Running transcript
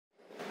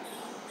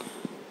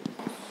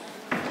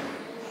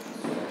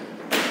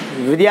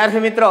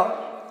વિદ્યાર્થી મિત્રો,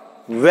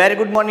 very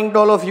good morning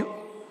to all of you.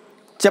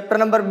 Chapter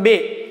number 2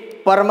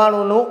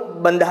 પરમાણુનું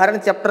બંધારણ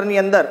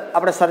ચેપ્ટરની અંદર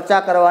આપણે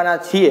ચર્ચા કરવાના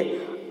છીએ.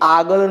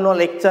 આગળનો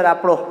લેક્ચર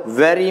આપણો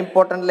વેરી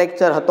ઇમ્પોર્ટન્ટ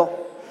લેક્ચર હતો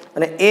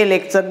અને એ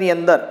લેક્ચરની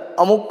અંદર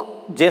અમુક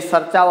જે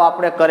ચર્ચાઓ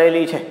આપણે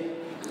કરેલી છે,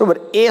 બરાબર,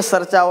 એ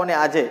ચર્ચાઓને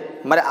આજે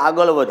મારે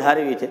આગળ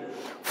વધારવી છે.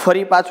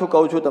 ફરી પાછું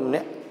કહું છું તમને,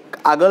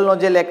 આગળનો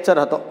જે લેક્ચર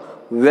હતો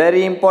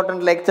વેરી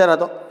ઇમ્પોર્ટન્ટ લેક્ચર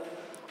હતો,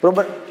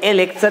 બરાબર. એ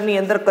લેક્ચરની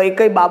અંદર કઈ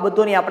કઈ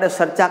બાબતોની આપણે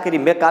ચર્ચા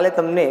કરી. મેં કાલે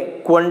તમને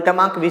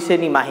ક્વોન્ટમાંક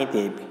વિશેની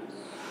માહિતી આપી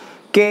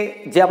કે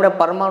જે આપણે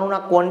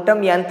પરમાણુના ક્વોન્ટમ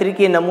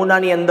યાંત્રિકી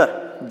નમૂનાની અંદર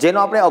જેનો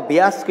આપણે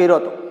અભ્યાસ કર્યો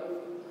હતો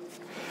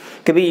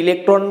કે ભાઈ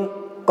ઇલેક્ટ્રોન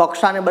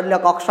કક્ષાને બદલે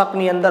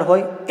કક્ષકની અંદર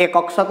હોય. એ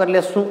કક્ષક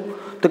એટલે શું?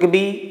 તો કે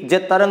ભાઈ જે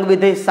તરંગ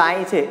વિધેય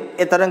સાય છે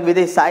એ તરંગ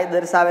વિધેય સાય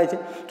દર્શાવે છે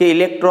કે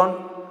ઇલેક્ટ્રોન,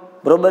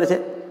 બરોબર છે,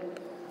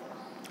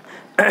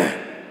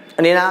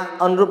 અને એના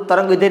અનુરૂપ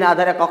તરંગ વિધેયના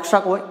આધારે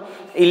કક્ષક હોય.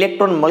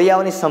 ઇલેક્ટ્રોન મળી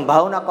આવવાની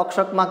સંભાવના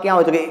કક્ષકમાં ક્યાં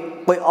હોય? તો કે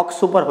કોઈ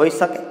અક્ષ ઉપર હોઈ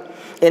શકે.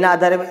 એના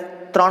આધારે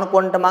 3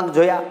 ક્વોન્ટમાંક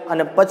જોયા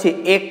અને પછી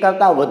એક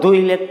કરતાં વધુ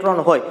ઇલેક્ટ્રોન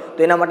હોય તો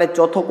એના માટે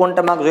ચોથો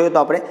ક્વોન્ટમાંક જોયો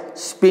તો આપણે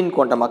સ્પિન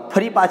ક્વોન્ટમાંક.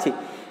 ફરી પાછી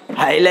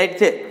હાઇલાઇટ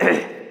છે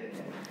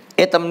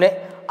એ તમને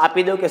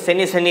આપી દઉં કે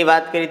શેની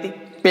વાત કરી હતી.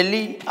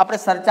 પહેલી આપણે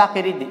ચર્ચા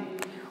કરી હતી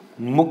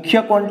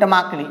મુખ્ય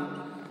ક્વોન્ટમાંકની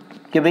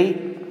કે ભાઈ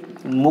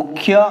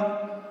મુખ્ય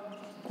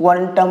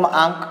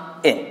ક્વોન્ટમાંક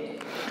n.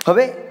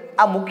 હવે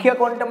આ મુખ્ય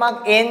ક્વોન્ટમાંક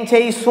n છે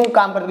એ શું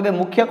કામ કરે? કે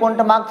ભાઈ મુખ્ય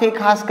ક્વોન્ટમાંક છે એ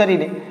ખાસ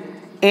કરીને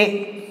એ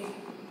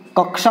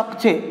કક્ષક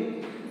છે,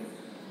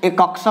 એ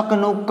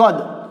કક્ષકનું કદ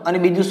અને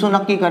બીજું શું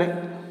નક્કી કરે?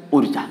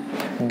 ઉર્જા.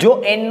 જો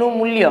n નું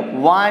મૂલ્ય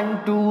 1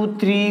 2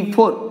 3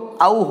 4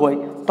 આવું હોય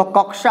તો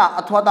કક્ષા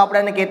અથવા તો આપણે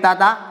એને કહેતા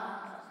હતા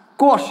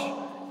કોષ,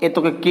 એ તો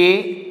કે k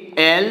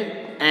l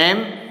m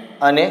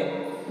અને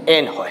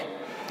n હોય,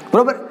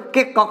 બરોબર.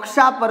 કે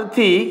કક્ષા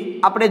પરથી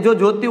આપણે જો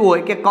જોતી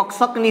હોય કે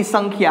કક્ષકની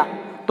સંખ્યા,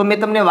 તો મેં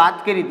તમને વાત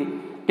કરી હતી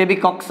કે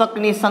ભાઈ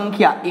કક્ષકની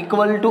સંખ્યા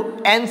ઇક્વલ ટુ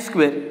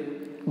n²,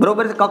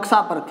 બરોબર,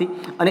 કક્ષા પરથી.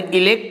 અને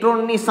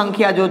ઇલેક્ટ્રોનની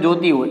સંખ્યા જો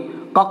જોતી હોય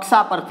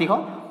કક્ષા પરથી હો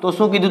તો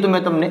શું કીધું તું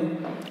મેં તમને?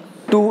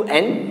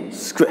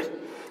 2n²,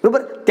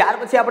 બરોબર. ત્યાર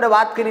પછી આપણે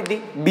વાત કરી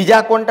હતી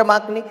બીજા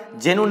ક્વોન્ટમાંકની,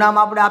 જેનું નામ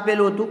આપણે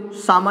આપેલું હતું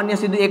સામાન્ય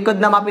સીધું એક જ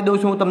નામ આપી દઉં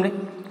છું હું તમને,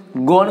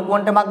 ગૌણ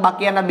ક્વોન્ટમાંક.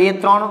 બાકી આના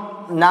 2-3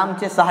 નામ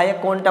છે: સહાયક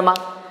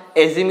ક્વોન્ટમાંક,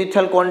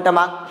 એઝિમ્યુથલ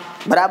ક્વોન્ટમાંક,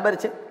 બરાબર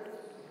છે.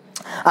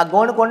 આ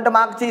ગૌણ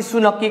ક્વોન્ટમાંક છે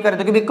શું નક્કી કરે?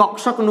 તો કે ભાઈ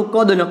કક્ષકનું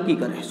કદ નક્કી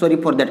કરે.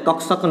 સોરી ફોર ધેટ,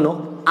 કક્ષકનો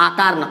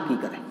આકાર નક્કી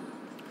કરે.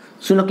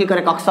 શું નક્કી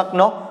કરે?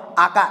 કક્ષકનો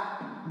આકાર,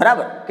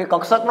 બરાબર. કે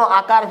કક્ષકનો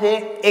આકાર છે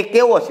એ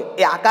કેવો છે?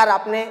 એ આકાર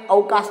આપણે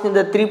અવકાશની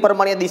અંદર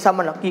ત્રિપરિમાણીય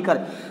દિશામાં નક્કી કરે.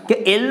 કે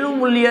l નું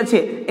મૂલ્ય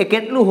છે એ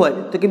કેટલું હોય?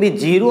 તો કે ભાઈ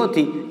 0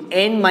 થી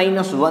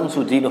n-1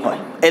 સુધીનું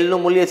હોય. l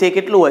નું મૂલ્ય છે એ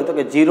કેટલું હોય? તો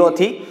કે 0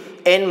 થી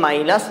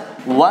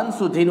n-1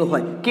 સુધીનું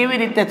હોય.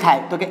 કેવી રીતે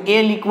થાય? તો કે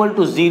l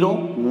 = 0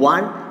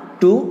 1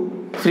 2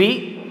 3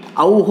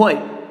 આવું હોય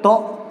તો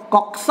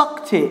કક્ષક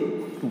છે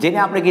જેને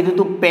આપણે કીધું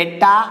હતું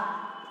પેટા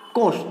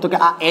કોષ, તો કે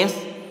આ s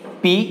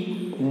p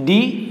d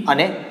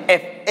અને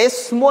f એ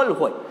સ્મોલ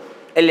હોય.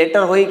 એ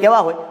લેટર હોય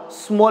કેવા હોય?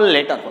 સ્મોલ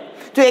લેટર હોય.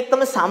 જો એક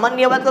તમે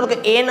સામાન્ય વાત કરો કે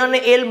n અને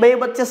l બે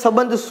વચ્ચે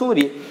સંબંધ શું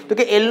રહે? તો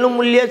કે l નું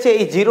મૂલ્ય છે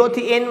એ 0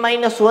 થી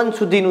n-1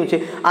 સુધીનું છે.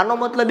 આનો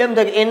મતલબ એમ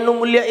થાય કે n નું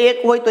મૂલ્ય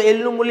 1 હોય તો l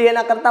નું મૂલ્ય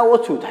એના કરતાં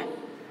ઓછું થાય,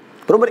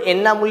 બરોબર.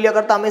 n ના મૂલ્ય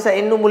કરતાં હંમેશા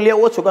n નું મૂલ્ય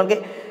ઓછું, કારણ કે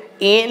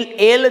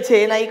l છે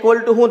એના ઇક્વલ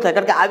ટુ શું થાય?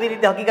 કારણ કે આવી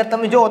રીતે હકીકત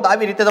તમે જુઓ તો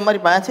આવી રીતે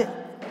તમારી પાસે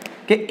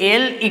છે કે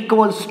l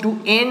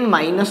 =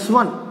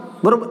 n-1,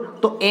 બરોબર.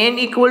 તો n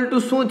ઇક્વલ ટુ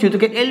શું થયું? તો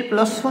કે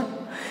l+1.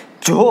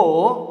 જો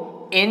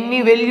n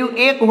ની વેલ્યુ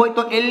 1 હોય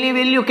તો l ની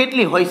વેલ્યુ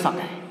કેટલી હોઈ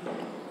શકે?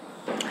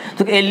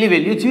 તો કે l ની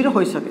વેલ્યુ 0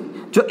 હોઈ શકે.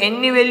 જો n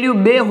ની વેલ્યુ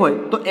 2 હોય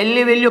તો l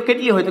ની વેલ્યુ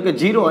કેટલી હોય? તો કે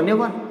 0 અને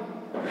 1.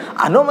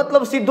 આનો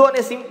મતલબ સીધો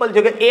અને સિમ્પલ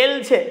છે કે l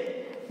છે,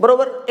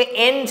 બરોબર, એ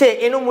n છે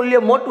એનું મૂલ્ય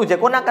મોટું છે.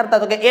 કોના કરતા?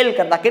 તો કે l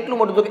કરતા. કેટલું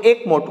મોટું? તો કે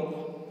 1 મોટું,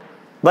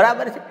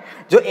 બરાબર છે.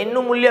 જો n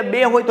નું મૂલ્ય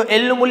 2 હોય તો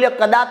l નું મૂલ્ય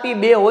કદાપી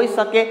 2 હોઈ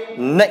શકે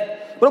નહીં,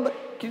 બરોબર.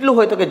 કેટલું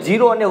હોય? તો કે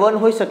 0 અને 1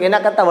 હોઈ શકે,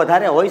 એના કરતાં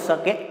વધારે હોઈ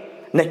શકે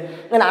નહીં.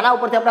 અને આના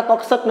ઉપરથી આપણે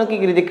કક્ષક નક્કી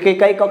કરી હતી કે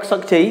કઈ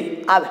કક્ષક છે એ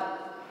આવે,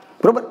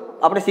 બરોબર.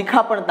 આપણે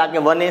શીખા પણ હતા કે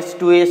 1s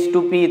 2s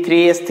 2p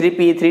 3s 3p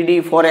 3d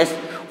 4s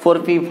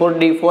 4p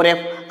 4d 4f.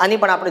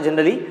 આની પણ આપણે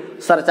જનરલી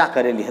ચર્ચા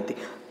કરેલી હતી.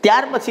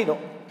 ત્યાર પછીનો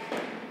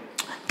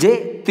જે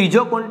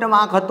ત્રીજો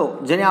ક્વોન્ટમાંક હતો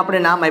જેને આપણે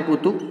નામ આપ્યું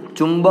હતું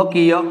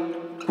ચુંબકીય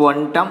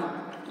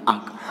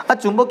ક્વોન્ટમાંક. આ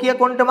ચુંબકીય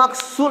ક્વોન્ટમાંક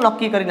શું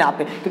નક્કી કરીને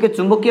આપે? તો કે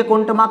ચુંબકીય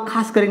ક્વોન્ટમાંક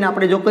ખાસ કરીને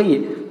આપણે જો કહીએ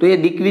તો એ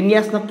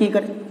દિક્વિન્યાસ નક્કી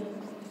કરે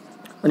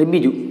અને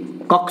બીજું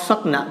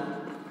કક્ષકના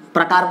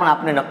પ્રકાર પણ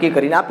આપણે નક્કી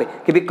કરીને આપે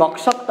કે ભાઈ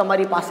કક્ષક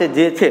તમારી પાસે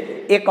જે છે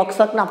એ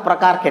કક્ષકના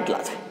પ્રકાર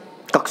કેટલા છે.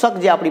 કક્ષક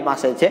જે આપણી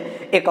પાસે છે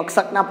એ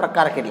કક્ષકના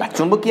પ્રકાર કેટલા?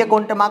 ચુંબકીય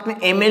ક્વોન્ટમાંકને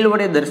ml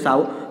વડે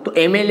દર્શાવો તો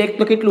ml એક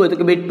તો કેટલું હોય? તો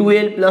કે ભાઈ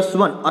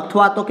 2l+1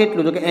 અથવા તો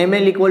કેટલું? તો કે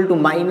ml =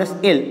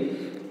 -l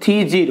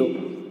થી 0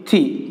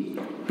 થી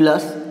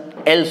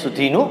 +l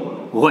સુધીનું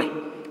હોય.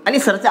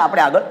 આની ચર્ચા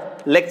આપણે આગળ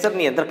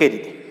લેક્ચરની અંદર કરી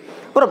હતી,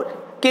 બરોબર.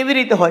 કેવી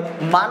રીતે હોય?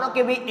 માનો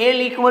કે ભાઈ l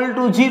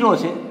 = 0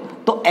 છે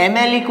તો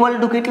ml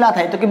 = કેટલા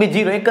થાય? તો કે ભાઈ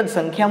 0, એક જ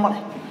સંખ્યા મળે.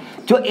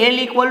 જો L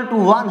ઇક્વલ ટુ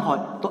 1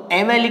 હોય તો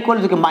ML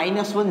ઇક્વલ ટુ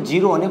 -1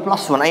 0 અને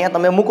 +1 અહીંયા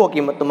તમે મૂકો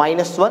કિંમત તો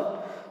 -1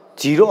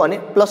 0 અને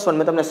 +1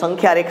 મેં તમને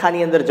સંખ્યા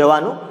રેખાની અંદર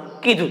જવાનું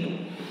કીધું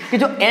હતું કે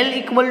જો L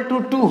ઇક્વલ ટુ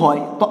 2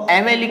 હોય તો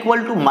ML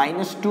ઇક્વલ ટુ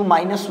 -2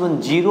 -1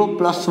 0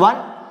 +1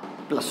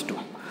 +2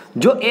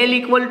 જો L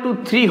ઇક્વલ ટુ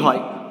 3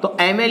 હોય તો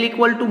ML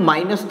ઇક્વલ ટુ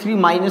 -3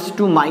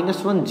 -2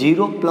 -1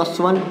 0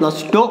 +1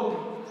 +2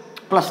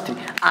 +3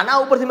 આના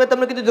ઉપરથી મેં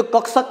તમને કીધું જો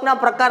કક્ષકના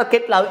પ્રકાર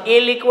કેટલા આવે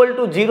L ઇક્વલ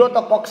ટુ 0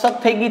 તો કક્ષક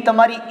થઈ ગઈ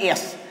તમારી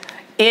S,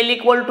 L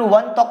ઇક્વલ ટુ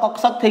 1 તો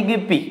કક્ષક થઈ ગઈ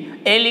P,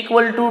 L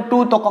ઇક્વલ ટુ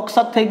 2 તો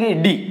કક્ષક થઈ ગઈ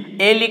D,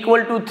 L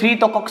ઇક્વલ ટુ 3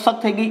 તો કક્ષક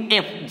થઈ ગઈ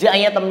F, જે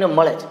અહીંયા તમને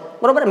મળે છે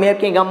બરોબર. મેં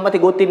ક્યાંય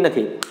ગામમાંથી ગોતી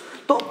નથી.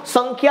 તો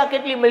સંખ્યા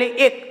કેટલી મળી?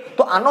 1.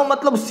 તો આનો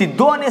મતલબ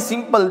સીધો અને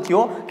સિમ્પલ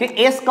થયો કે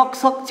S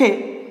કક્ષક છે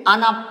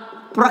આના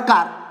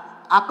પ્રકાર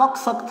આ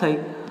કક્ષક થઈ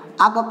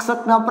આ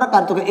કક્ષકના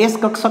પ્રકાર તો કે S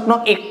કક્ષકનો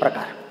એક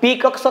પ્રકાર, P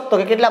કક્ષક તો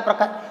કે કેટલા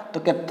પ્રકાર તો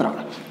કે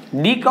 3,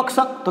 D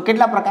કક્ષક તો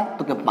કેટલા પ્રકાર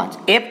તો કે 5,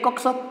 F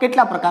કક્ષક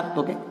કેટલા પ્રકાર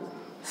તો કે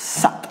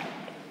 7.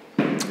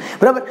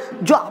 બરાબર.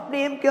 જો આપણે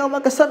એમ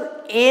કહેવામાં કે સર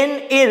N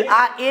L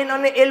આ N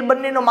અને L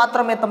બંનેનો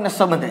માત્ર મેં તમને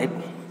સંબંધ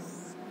આપ્યો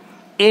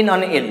N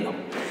અને L નો.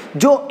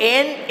 જો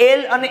N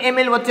L અને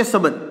ML વચ્ચે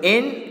સંબંધ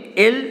N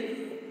L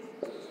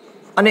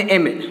અને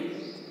ML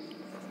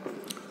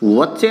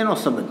વચ્ચેનો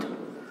સંબંધ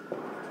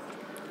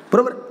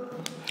બરોબર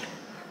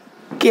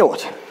કેવો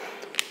છે?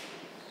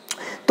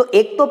 તો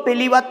એક તો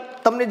પહેલી વાત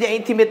તમને જે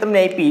અહીંથી મેં તમને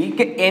આપી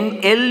કે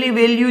L ની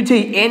વેલ્યુ છે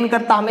N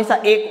કરતા હંમેશા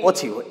 1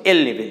 ઓછી હોય. L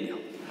ની વેલ્યુ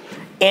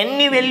N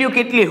ની વેલ્યુ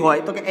કેટલી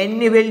હોય તો કે N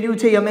ની વેલ્યુ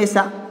છે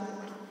હંમેશા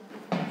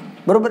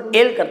બરોબર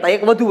L કરતા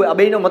 1 વધુ હોય. આ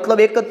બેનો મતલબ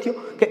એક જ થયો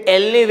કે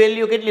L ની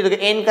વેલ્યુ કેટલી તો કે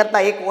N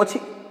કરતા 1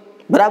 ઓછી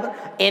બરાબર.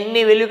 N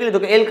ની વેલ્યુ કેટલી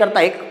તો કે L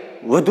કરતા 1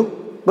 વધુ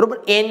બરોબર.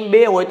 N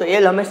 2 હોય તો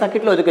L હંમેશા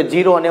કેટલો હોય તો કે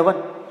 0 અને 1,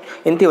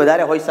 એનાથી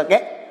વધારે હોઈ શકે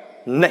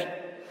નહીં.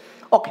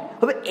 ઓકે.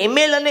 હવે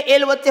ML અને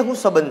L વચ્ચે શું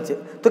સંબંધ છે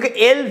તો કે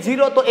L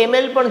 0 તો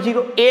ML પણ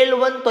 0, L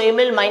 1 તો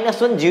ML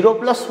 -1 0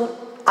 +1.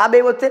 આ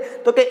બે વચ્ચે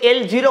તો કે L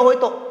 0 હોય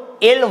તો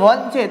L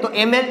 1 છે તો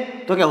ML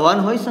તો કે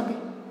 1 હોઈ શકે,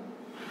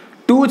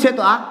 2 છે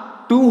તો આ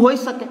 2 હોઈ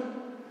શકે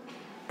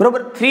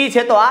બરોબર, 3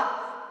 છે તો આ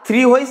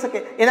 3 હોઈ શકે.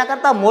 એના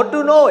કરતાં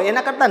મોટું ન હોય,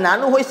 એના કરતાં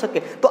નાનું હોઈ શકે.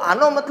 તો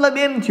આનો મતલબ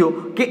એમ થયો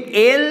કે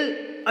L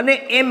અને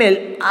ML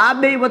આ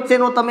બે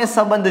વચ્ચેનો તમે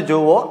સંબંધ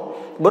જોવો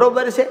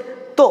બરોબર છે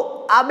તો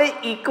આ બે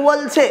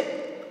ઇક્વલ છે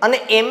અને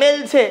ML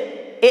છે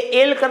એ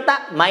L કરતા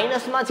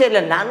માઇનસમાં છે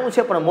એટલે નાનું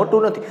છે પણ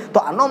મોટું નથી. તો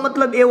આનો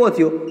મતલબ એવો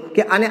થયો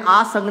કે આને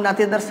આ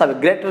સંજ્ઞાથી દર્શાવે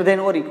greater than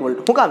or equal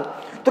to. શું કામ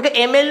તો કે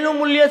ML નું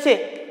મૂલ્ય છે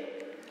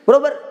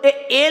બરોબર એ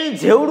L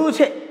જેવડું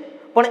છે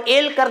પણ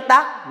L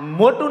કરતા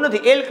મોટું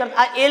નથી. L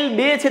કરતા આ L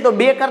 2 છે તો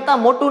 2 કરતા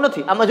મોટું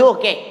નથી. આમાં જુઓ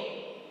ક્યાંય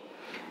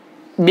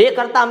 2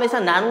 કરતા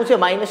હંમેશા નાનું છે,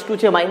 -2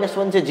 છે,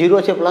 -1 છે,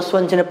 0 છે,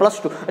 +1 છે ને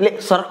 +2 એટલે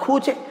સરખું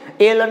છે.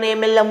 L અને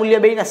ML ના મૂલ્ય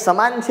બેયના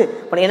સમાન છે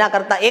પણ એના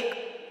કરતા એક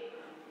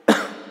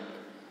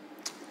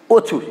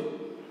ઓછું છે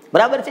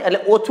બરાબર છે. એટલે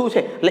ઓછું છે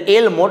એટલે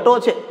L મોટો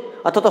છે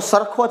અથવા તો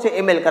સરખો છે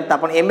ML કરતા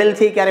પણ ML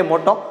થી ક્યારે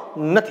મોટો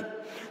નથી.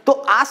 તો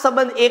આ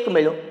સંબંધ એક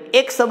મળ્યો.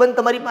 એક સંબંધ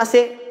તમારી પાસે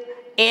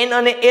N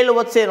અને L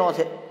વચ્ચેનો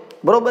છે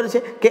બરોબર છે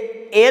કે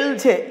L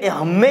છે એ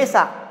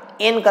હંમેશા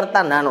N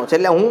કરતા નાનો છે.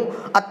 એટલે હું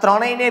આ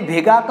ત્રણેયને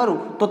ભેગા કરું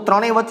તો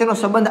ત્રણેય વચ્ચેનો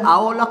સંબંધ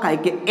આવો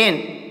લખાય કે N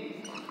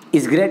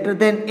is greater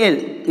than L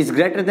is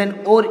greater than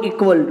or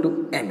equal to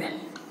ML.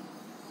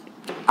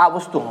 આ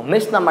વસ્તુ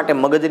હંમેશા માટે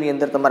મગજની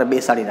અંદર તમારે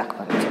બેસાડી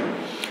રાખવાની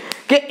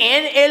છે કે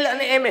N L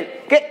અને ML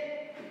કે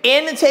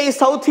N છે એ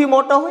સૌથી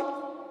મોટો હોય,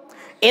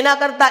 એના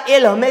કરતા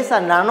L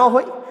હંમેશા નાનો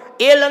હોય.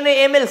 L અને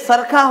ML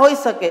સરખા હોઈ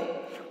શકે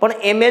પણ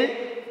ML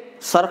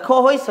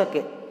સરખો હોઈ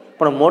શકે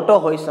પણ મોટો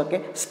હોઈ શકે.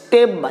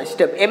 સ્ટેપ બાય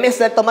સ્ટેપ MS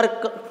તમારે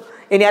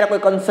એની યાર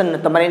કોઈ કન્સર્ન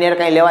નથી, તમારે એની યાર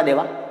કાંઈ લેવા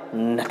દેવા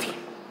નથી.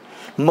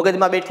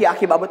 મગજમાં બેઠી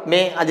આખી બાબત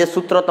મેં આજે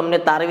સૂત્ર તમને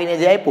તારવીને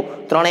જે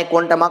આપ્યું ત્રણેય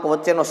ક્વોન્ટમ આંક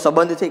વચ્ચેનો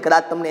સંબંધ છે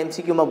કદાચ તમને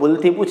MCQમાં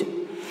ભૂલથી પૂછે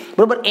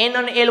બરોબર. N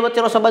અને L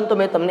વચ્ચેનો સંબંધ તો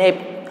મેં તમને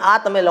આ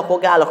તમે લખો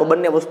કે આ લખો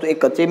બંને વસ્તુ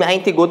એક જ છે. મેં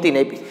અહીંથી ગોતીને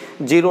આપી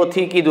 0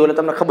 થી કીધું એટલે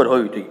તમને ખબર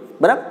હોવી જોઈએ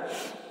બરાબર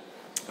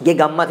કે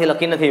ગામમાંથી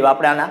લખી નથી.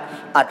 આપણે આના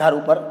આધાર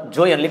ઉપર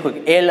જોઈએ અને લખ્યું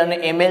કે L અને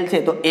ML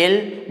છે તો L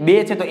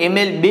 2 છે તો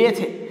ML 2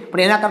 છે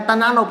પણ એના કરતાં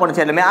નાનો પણ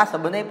છે એટલે મેં આ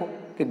સંબંધ આપ્યો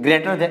કે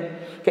ગ્રેટર છે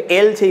કે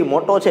L છે એ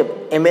મોટો છે,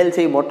 ML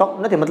છે એ મોટો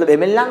નથી મતલબ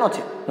ML નાનો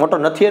છે. મોટો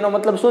નથી એનો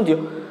મતલબ શું થયો?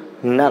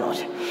 નાનો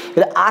છે.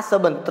 એટલે આ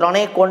સંબંધ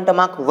ત્રણેય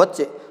ક્વોન્ટમ આંક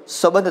વચ્ચે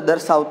સંબંધ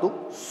દર્શાવતું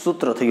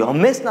સૂત્ર થયું.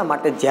 હંમેશા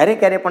માટે જ્યારે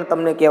ક્યારે પણ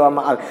તમને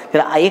કહેવામાં આવે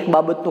ત્યારે આ એક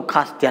બાબતનું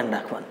ખાસ ધ્યાન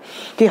રાખવાનું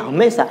કે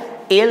હંમેશા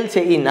L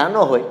છે એ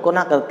નાનો હોય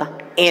કોના કરતાં?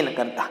 N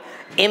કરતાં.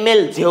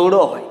 ML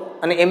જેવડો હોય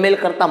અને ML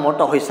કરતાં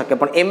મોટો હોઈ શકે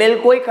પણ ML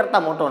કોઈ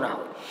કરતાં મોટો ના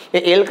હોય. એ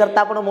L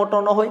કરતાં પણ મોટો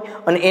ન હોય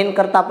અને N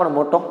કરતાં પણ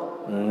મોટો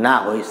ના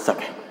હોઈ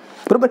શકે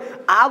બરોબર.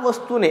 આ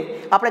વસ્તુને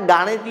આપણે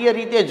ગાણિતીય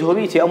રીતે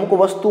જોવી છે. અમુક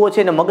વસ્તુઓ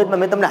છે ને મગજમાં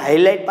મેં તમને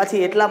હાઇલાઇટ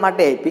પાછી એટલા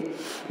માટે આપી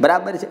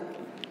બરાબર છે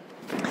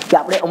કે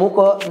આપણે અમુક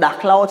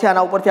દાખલાઓ છે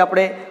આના ઉપરથી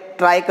આપણે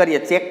ટ્રાય કરીએ,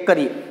 ચેક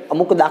કરીએ,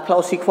 અમુક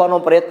દાખલાઓ શીખવાનો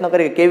પ્રયત્ન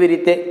કરીએ કેવી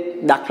રીતે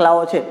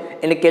દાખલાઓ છે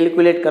એને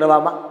કેલ્ક્યુલેટ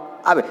કરવામાં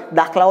આવે.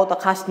 દાખલાઓ તો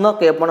ખાસ ન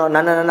કહે પણ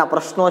નાના નાના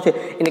પ્રશ્નો છે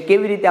એને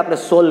કેવી રીતે આપણે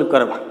સોલ્વ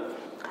કરવા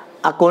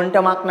આ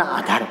ક્વોન્ટમ આંકના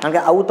આધારે, કારણ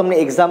કે આવું તમને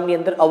એક્ઝામની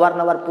અંદર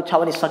અવારનવાર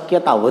પૂછાવાની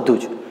શક્યતા વધુ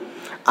છે.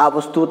 આ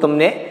વસ્તુ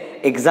તમને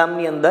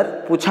એક્ઝામની અંદર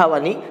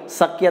પૂછાવાની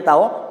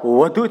શક્યતાઓ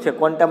વધુ છે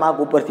ક્વોન્ટમ આંક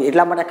ઉપરથી.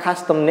 એટલા માટે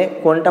ખાસ તમને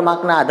ક્વોન્ટમ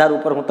આંકના આધાર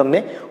ઉપર હું તમને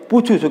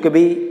પૂછું છું કે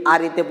ભાઈ આ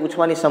રીતે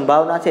પૂછવાની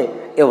સંભાવના છે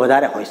એ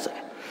વધારે હોઈ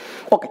શકે.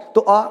 ઓકે,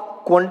 તો આ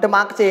ક્વોન્ટમ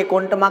આંક છે એ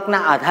ક્વોન્ટમ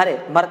આંકના આધારે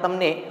મારે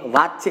તમને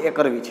વાત છે એ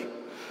કરવી છે.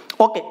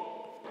 ઓકે,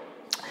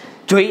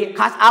 જોઈએ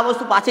ખાસ આ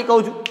વસ્તુ પાછી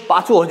કહું છું,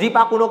 પાછું હજી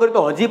પાકું ન કર્યું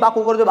તો હજી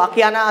પાકું કરજો,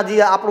 બાકી આના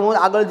હજી આપણું હું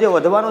આગળ જે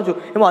વધવાનો છું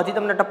એમાં હજી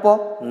તમને ટપ્પો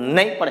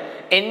નહીં પડે.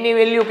 એનની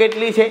વેલ્યુ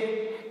કેટલી છે,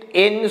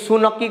 એન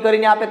શું નક્કી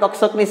કરીને આપે,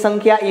 કક્ષકની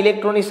સંખ્યા,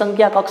 ઇલેક્ટ્રોનની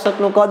સંખ્યા,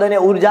 કક્ષકનું કદ અને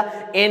ઉર્જા.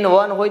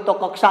 N1 હોય તો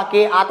કક્ષા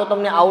કે, આ તો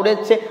તમને આવડે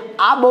જ છે.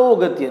 આ બહુ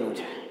અગત્યનું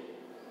છે.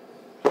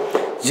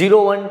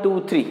 0 1 2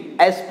 3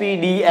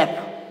 SPDF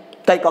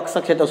કઈ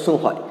કક્ષક છે તો શું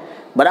હોય,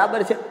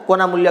 બરાબર છે,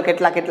 કોના મૂલ્ય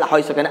કેટલા કેટલા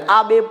હોઈ શકે. અને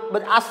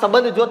આ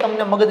સંબંધ જો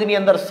તમને મગજની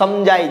અંદર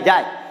સમજાઈ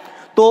જાય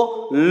તો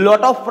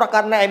લોટ ઓફ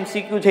પ્રકારના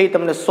MCQ છે એ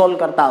તમને સોલ્વ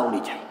કરતા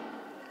આવડી જાય,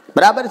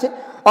 બરાબર છે.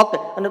 ઓકે,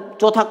 અને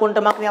ચોથા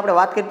ક્વોન્ટમ આંકની આપણે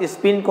વાત કરી હતી,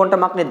 સ્પિન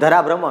ક્વોન્ટમ આંકની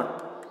ધરા ભ્રમણ,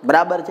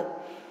 બરાબર છે,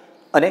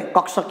 અને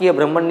કક્ષકીય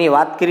ભ્રમણની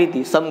વાત કરી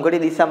હતી.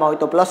 સમઘડી દિશામાં હોય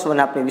તો +1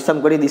 હાફની,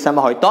 વિષમઘડી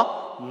દિશામાં હોય તો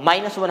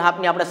 -1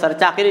 હાફની આપણે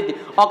ચર્ચા કરી હતી.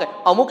 ઓકે,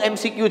 અમુક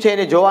MCQ છે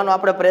એને જોવાનો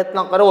આપણે પ્રયત્ન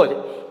કરવો છે.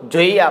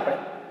 જોઈએ આપણે,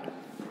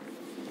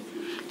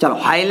 ચાલો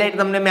હાઇલાઇટ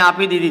તમને મેં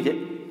આપી દીધી છે.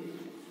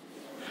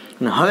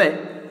 હવે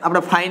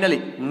આપણે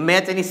ફાઇનલી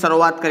મેચની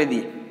શરૂઆત કરી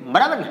દઈએ,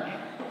 બરાબર ને.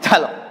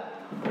 ચાલો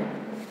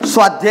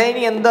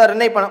સ્વાધ્યાયની અંદર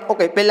નહીં પણ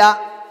ઓકે, પહેલા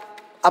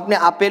આપણે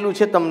આપેલું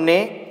છે તમને,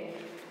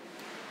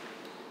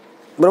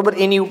 બરોબર,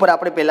 એની ઉપર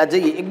આપણે પહેલા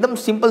જઈએ. એકદમ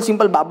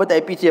સિમ્પલ બાબત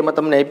આપી છે, એમાં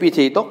તમને આપી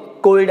છે એ તો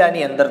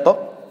કોયડાની અંદર તો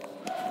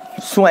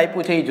શું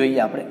આપ્યું છે એ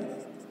જોઈએ આપણે.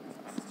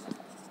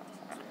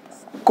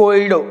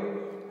 કોયડો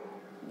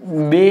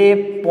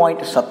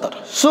 2.17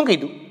 શું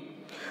કીધું,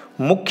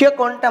 મુખ્ય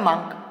ક્વોન્ટમ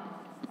આંક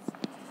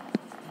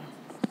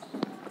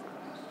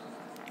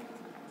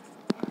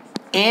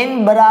n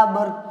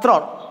બરાબર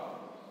 3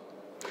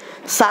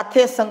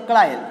 સાથે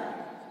સંકળાયેલ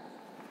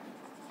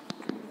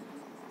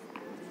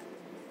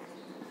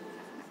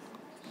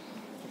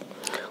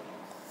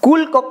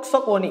કુલ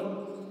કક્ષકોની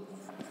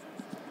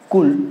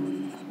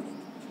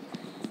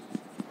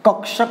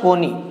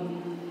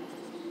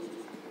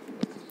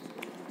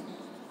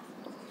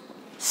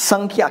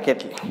સંખ્યા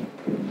કેટલી.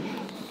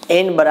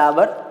 n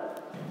બરાબર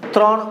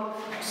 3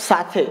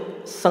 સાથે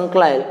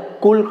સંકળાયેલ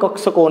કુલ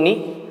કક્ષકોની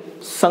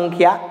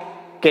સંખ્યા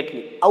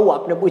કેટલી, આવું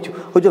આપણે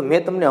પૂછ્યું. જો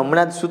મેં તમને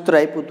હમણાં જ સૂત્ર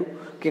આપ્યું હતું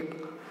કે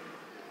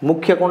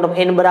મુખ્ય ક્વોન્ટમ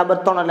n બરાબર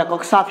 3 એટલે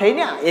કક્ષા થઈ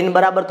ને, n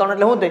બરાબર 3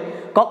 એટલે શું થાય,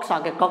 કક્ષા,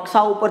 કે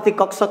કક્ષા ઉપરથી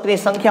કક્ષકની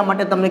સંખ્યા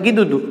માટે તમને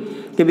કીધું હતું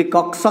કે ભાઈ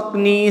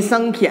કક્ષકની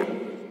સંખ્યા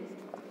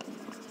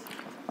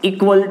 = n²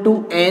 =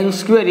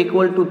 3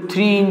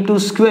 ×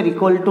 ²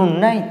 =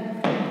 9.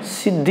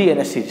 સીધી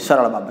અને સીધી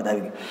સરળ બાબત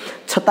આવી ગઈ.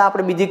 છતાં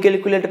આપણે બીજી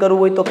કેલ્ક્યુલેટ કરવું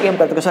હોય તો કેમ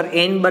કરતો કે સર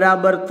n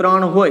બરાબર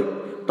 3 હોય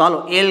તો હાલો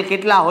L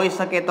કેટલા હોઈ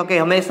શકે, તો કે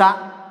હંમેશા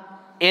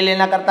L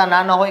એના કરતા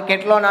નાનો હોય.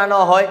 કેટલો નાનો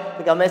હોય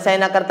તો કે હંમેશા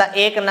એના કરતા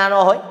 1 નાનો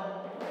હોય,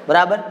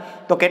 બરાબર.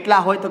 તો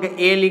કેટલા હોય તો કે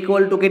L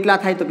 = કેટલા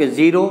થાય તો કે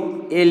 0,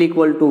 L =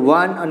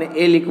 1 અને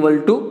L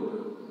 =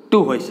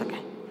 2 હોઈ શકે,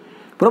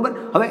 બરોબર.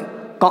 હવે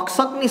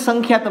કક્ષકની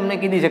સંખ્યા તમને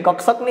કીધી છે,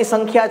 કક્ષકની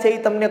સંખ્યા છે એ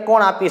તમને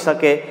કોણ આપી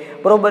શકે,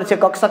 બરોબર છે.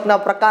 કક્ષકના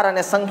પ્રકાર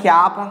અને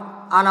સંખ્યા આ પણ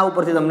આના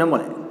ઉપરથી તમને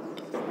મળે.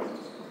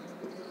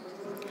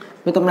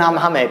 મેં તમને આમ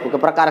સામે આપ્યું કે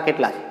પ્રકાર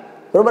કેટલા છે,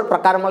 બરોબર.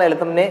 પ્રકાર મળે એટલે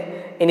તમને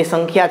એની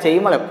સંખ્યા છે એ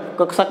મળે.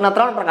 કક્ષકના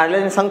 3 પ્રકાર એટલે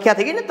એની સંખ્યા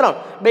થઈ ગઈ ને 3,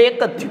 બે એક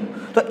જ થયું.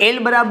 તો L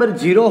બરાબર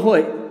 0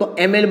 હોય તો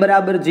ml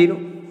બરાબર 0,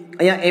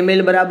 અહીંયા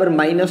ml બરાબર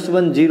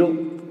 -1 0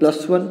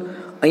 +1,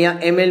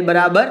 અહીંયા ml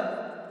બરાબર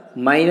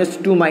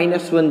 -2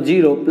 -1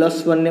 0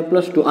 +1 ને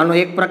 +2. આનો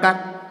એક પ્રકાર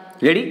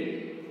રેડી.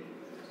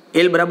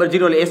 L બરાબર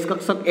 0 એટલે S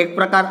કક્ષક એક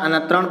પ્રકાર,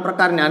 આના 3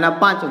 પ્રકાર ને આના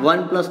 5,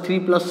 1 + 3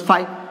 +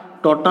 5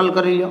 ટોટલ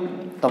કરી લો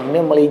તમને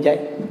મળી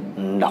જાય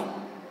 9,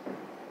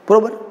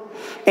 બરોબર.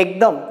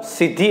 એકદમ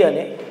સીધી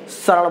અને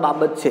સરળ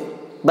બાબત છે,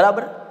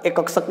 બરાબર. એ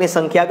કક્ષકની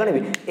સંખ્યા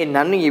ગણવી એ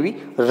નાની એવી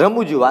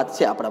રમૂજી વાત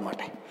છે આપણા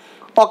માટે.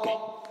 ઓકે,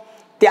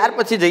 ત્યાર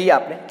પછી જઈએ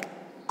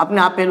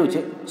આપણે આપેલું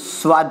છે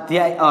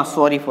સ્વાધ્યાય,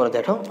 સોરી ફોર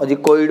ધેટ, હજી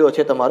કોયડો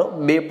છે તમારો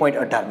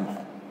 2.18.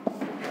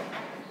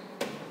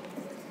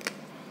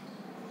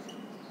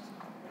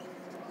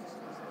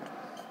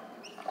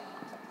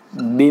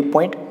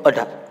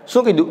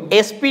 શું કીધું,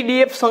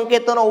 SPDF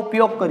સંકેતોનો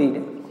ઉપયોગ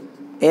કરીને,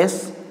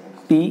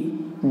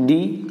 SPDF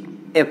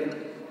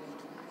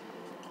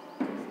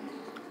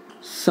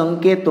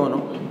સંકેતોનો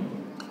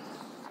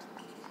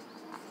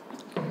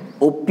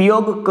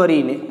ઉપયોગ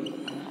કરીને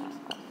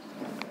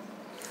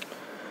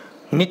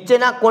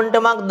નીચેના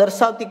ક્વોન્ટમ આંક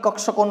દર્શાવતી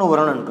કક્ષકોનું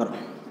વર્ણન કરો.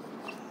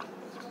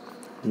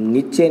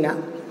 નીચેના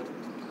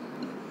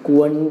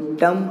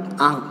ક્વોન્ટમ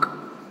આંક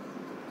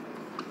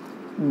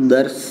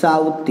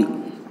દર્શાવતી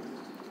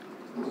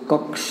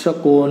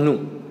કક્ષકોનું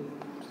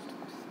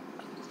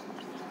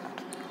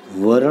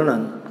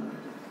વર્ણન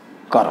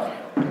કરો,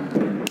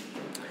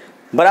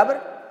 બરાબર.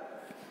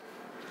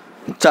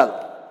 ચાલો,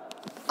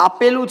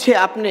 આપેલું છે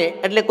આપને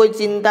એટલે કોઈ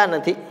ચિંતા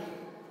નથી.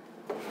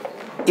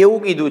 એવું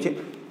કીધું છે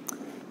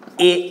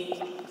એ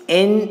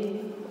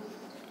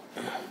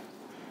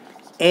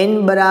n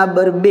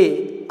બરાબર 2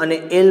 અને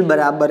l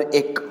બરાબર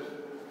 1.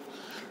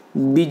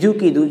 બીજું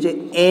કીધું છે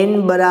n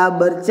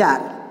બરાબર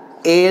 4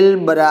 l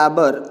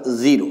બરાબર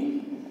 0.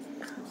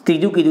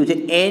 ત્રીજું કીધું છે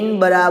n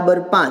બરાબર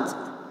 5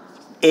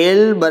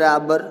 l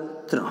બરાબર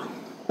 3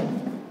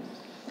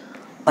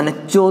 અને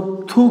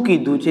ચોથું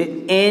કીધું છે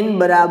n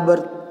બરાબર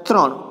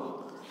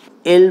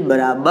 3 l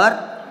બરાબર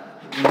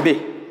 2.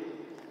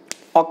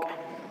 ઓકે,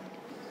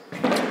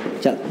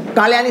 ચાલો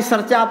કાલે આની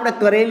ચર્ચા આપણે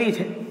કરેલી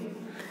છે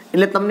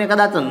એટલે તમને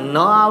કદાચ ન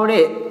આવડે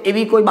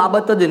એવી કોઈ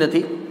બાબત જ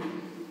નથી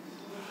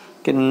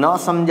કે ન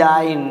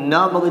સમજાય ન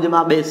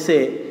મગજમાં બેસે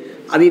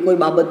આવી કોઈ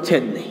બાબત છે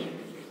જ નહીં.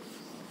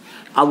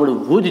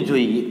 આવડવું જ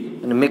જોઈએ.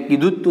 અને મેં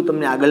કીધું જ તું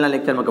તમને આગળના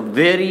લેક્ચરમાં કે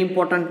વેરી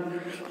ઇમ્પોર્ટન્ટ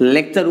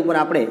લેક્ચર ઉપર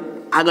આપણે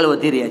આગળ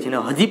વધી રહ્યા છીએ.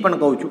 અને હજી પણ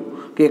કહું છું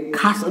કે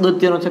ખાસ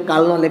અગત્યનો છે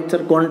કાલનો લેક્ચર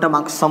ક્વોન્ટમ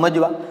આંક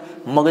સમજવા,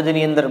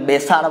 મગજની અંદર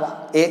બેસાડવા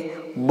એ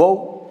બહુ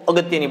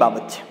અગત્યની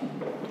બાબત છે.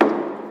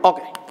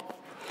 ઓકે,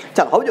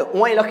 ચાલો હવે જો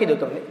હું અહીં લખી દઉં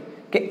તમને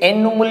કે n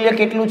નું મૂલ્ય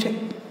કેટલું છે,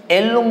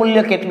 l નું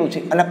મૂલ્ય કેટલું છે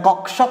અને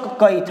કક્ષક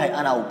કઈ થાય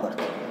આના ઉપર.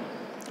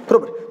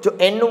 બરોબર, જો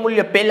n નું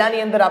મૂલ્ય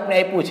પહેલાની અંદર આપણે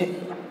આપ્યું છે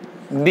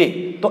 2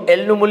 તો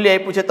l નું મૂલ્ય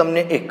આપ્યું છે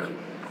તમને 1.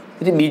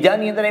 પછી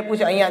બીજાની અંદર આપ્યું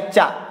છે અહીંયા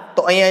 4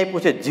 તો અહીંયા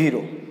આપ્યું છે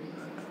 0.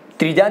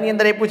 ત્રીજાની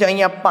અંદર આપ્યું છે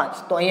અહીંયા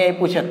 5 તો અહીંયા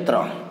આપ્યું છે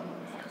 3.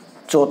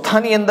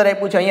 ચોથાની અંદર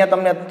આપ્યું છે અહીંયા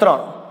તમને 3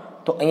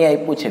 તો અહીંયા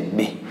આપ્યું છે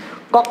 2.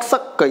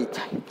 કક્ષક કઈ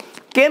થાય?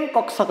 કેમ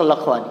કક્ષક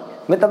લખવાની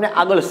મેં તમને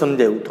આગળ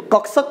સમજાવ્યું. તો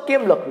કક્ષક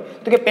કેમ લખવું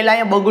તો કે પહેલા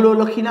અહીંયા બગડો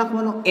લખી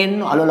નાખવાનો n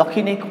નો. હાલો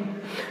લખી નાખો.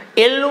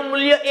 l નું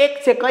મૂલ્ય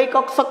 1 છે, કઈ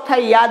કક્ષક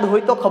થાય યાદ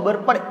હોય તો ખબર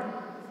પડે.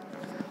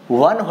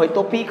 1 હોય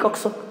તો p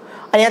કક્ષક.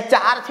 અહીંયા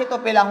 4 છે તો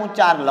પહેલા હું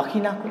 4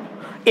 લખી નાખું.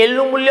 l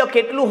નું મૂલ્ય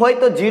કેટલું હોય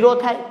તો 0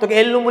 થાય તો કે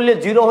l નું મૂલ્ય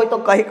 0 હોય તો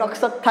કઈ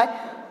કક્ષક થાય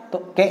તો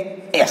કે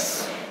s.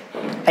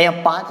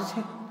 અહીંયા 5 છે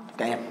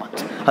કે અહીંયા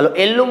 5. હાલો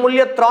l નું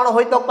મૂલ્ય 3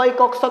 હોય તો કઈ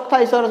કક્ષક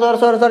થાય?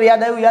 સર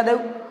યાદ આવ્યું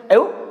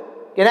એવું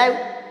કે ના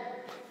આવ્યું?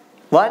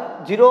 1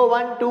 0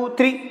 1 2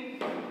 3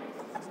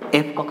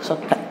 f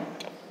કક્ષક થાય.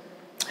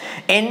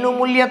 n નું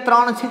મૂલ્ય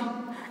 3 છે,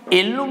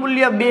 l નું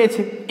મૂલ્ય 2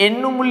 છે, n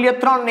નું મૂલ્ય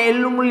 3 ને l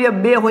નું મૂલ્ય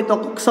 2 હોય તો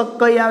કક્ષક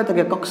કઈ આવે તો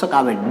કે કક્ષક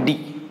આવે d.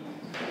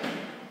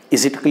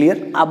 Is it clear?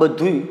 આ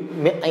બધું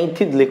મેં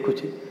અહીંથી જ લખ્યું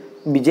છે,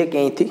 બીજે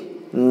ક્યાંયથી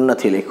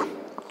નથી લખ્યું.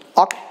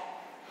 Okay,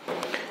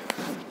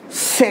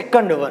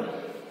 second one.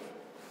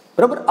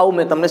 બરાબર, આવું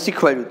મેં તમને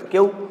શીખવાડ્યું હતું.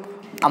 કેવું?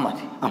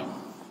 આમાંથી આમ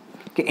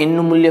કે n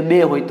નું મૂલ્ય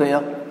 2 હોય તો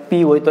p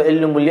હોય તો l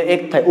નું મૂલ્ય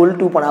 1 થાય.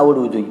 ઉલટું પણ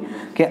આવડવું જોઈએ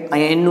કે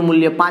અહીંયા n નું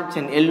મૂલ્ય 5 છે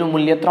ને l નું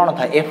મૂલ્ય 3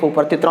 થાય. f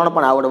ઉપરથી 3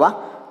 પણ આવડવા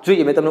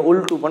જોઈએ. મેં તમને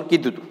ઉલટું પણ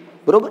કીધું હતું.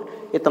 બરોબર,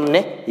 એ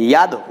તમને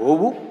યાદ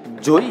હોવું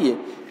જોઈએ.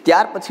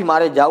 ત્યાર પછી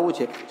મારે જવું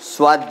છે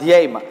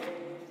સ્વાધ્યાયમાં.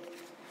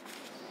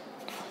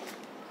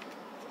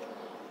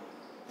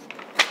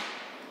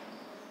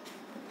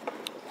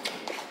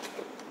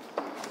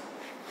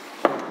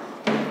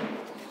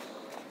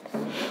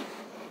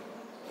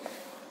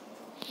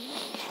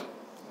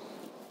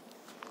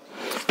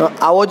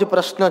 આવો જ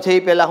પ્રશ્ન છે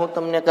એ પહેલા હું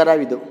તમને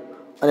કરાવી દઉં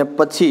અને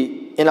પછી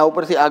એના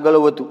ઉપરથી આગળ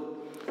વધું.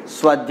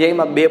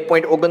 સ્વાધ્યાયમાં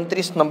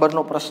 2.29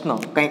 નંબરનો પ્રશ્ન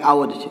કંઈક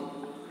આવો જ છે.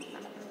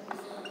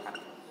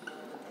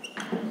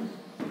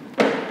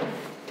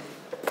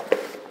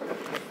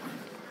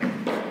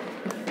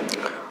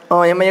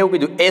 એમાં એવું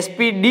કીધું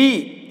SPD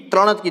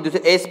 3 જ કીધું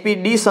છે.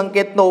 SPD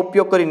સંકેતનો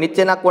ઉપયોગ કરી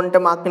નીચેના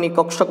ક્વોન્ટમ આંકની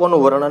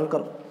કક્ષકોનું વર્ણન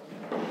કરો.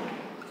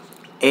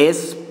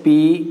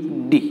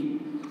 SPD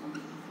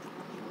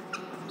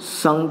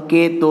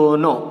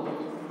સંકેતોનો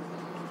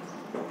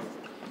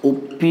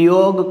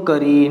ઉપયોગ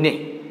કરીને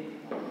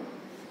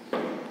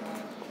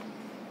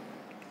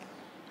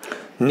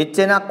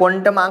નીચેના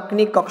ક્વોન્ટમ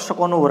આંકની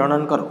કક્ષકોનું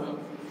વર્ણન કરો.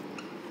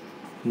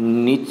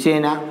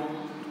 નીચેના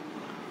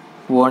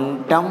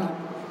ક્વોન્ટમ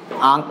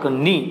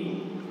આંકની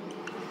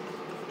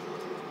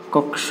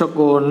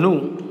કક્ષકોનું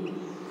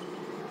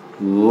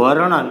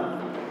વર્ણન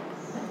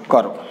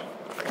કરો.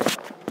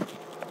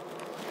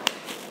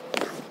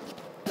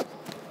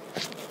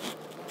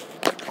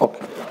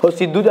 હવે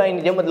સીધું જ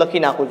આની જેમ જ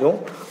લખી નાખું છું.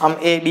 આમ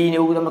એ ડી ને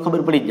એવું તમને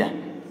ખબર પડી જ જાય.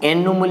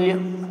 n નું મૂલ્ય,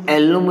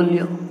 l નું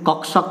મૂલ્ય,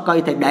 કક્ષક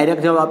કઈ થાય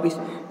ડાયરેક્ટ જવાબ આપીશ.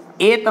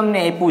 એ તમને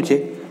આપ્યું છે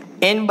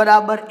n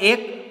બરાબર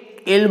 1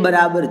 l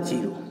બરાબર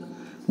 0.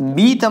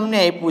 બી તમને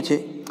આપ્યું છે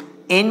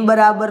n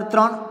બરાબર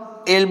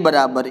 3 l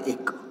બરાબર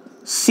 1.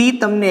 સી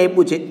તમને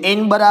આપ્યું છે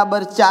n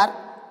બરાબર 4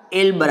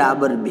 l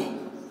બરાબર 2.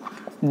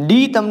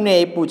 ડી તમને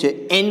આપ્યું છે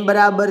n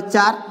બરાબર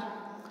 4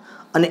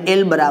 અને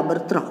l બરાબર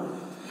 3.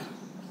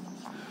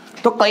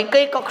 તો કઈ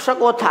કઈ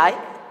કક્ષકો થાય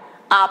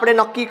આ આપણે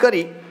નક્કી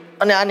કરી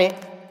અને આને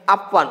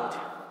આપવાનું છે.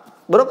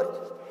 બરોબર,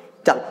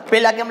 ચાલો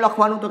પહેલા કેમ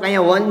લખવાનું તો કે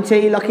અહીંયા 1 છે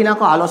એ લખી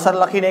નાખો. હાલો સર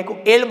લખી નાખો.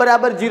 l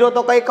બરાબર 0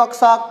 તો કઈ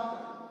કક્ષક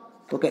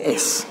તો કે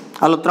s.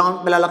 હાલો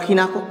 3 પહેલા લખી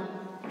નાખો.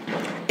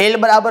 l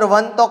બરાબર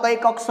 1 તો કઈ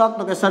કક્ષક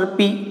તો કે સર p.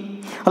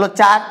 હાલો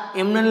 4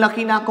 એમને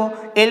લખી નાખો.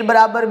 l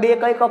બરાબર 2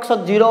 કઈ કક્ષક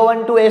 0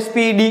 1 2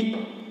 SPD.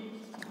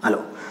 હાલો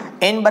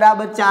n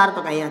બરાબર 4 તો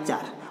કે અહીંયા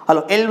 4.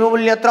 હાલો l નું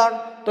મૂલ્ય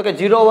 3 તો કે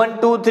 0 1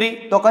 2 3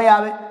 તો કઈ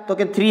આવે તો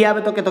કે 3 આવે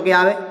તો કે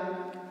આવે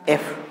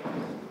f.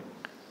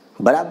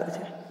 બરાબર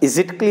છે. Is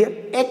it clear?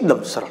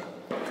 એકદમ સરળ.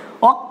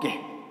 ઓકે,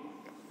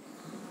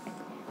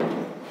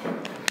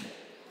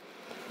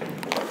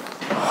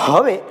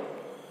 હવે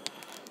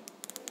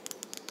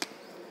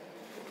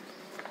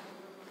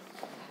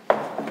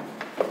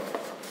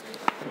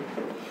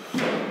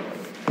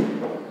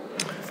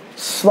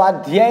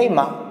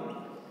સ્વાધ્યાયમાં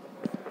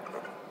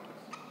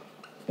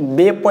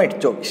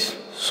 2.24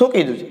 શું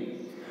કીધું છે?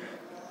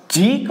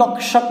 જી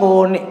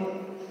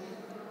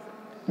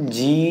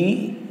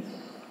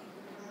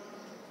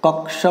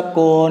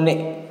કક્ષકોને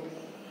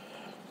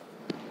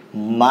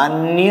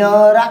માન્ય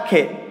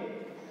રાખે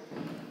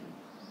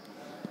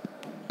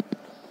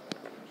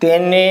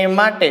તેને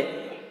માટે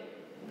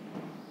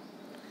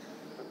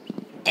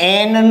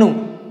n નું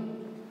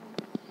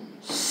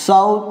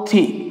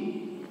સૌથી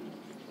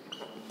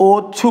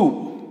ઓછું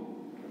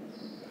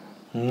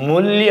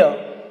મૂલ્ય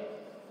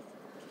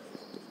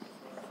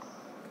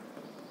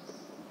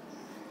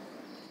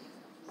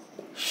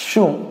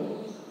શું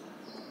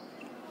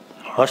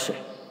હશે?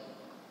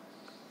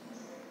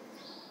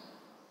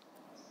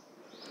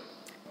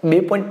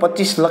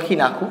 2.25 લખી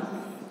નાખું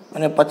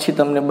અને પછી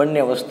તમને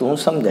બંને વસ્તુ હું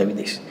સમજાવી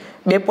દઈશ.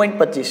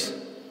 2.25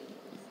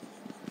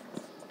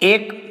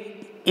 એક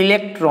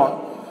ઇલેક્ટ્રોન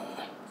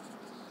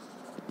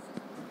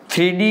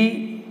 3D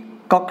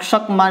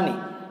કક્ષકમાંની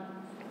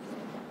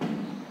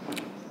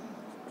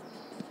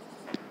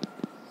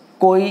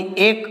કોઈ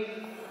એક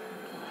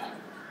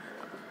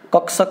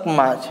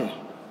કક્ષકમાં છે.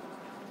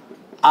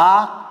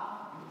 આ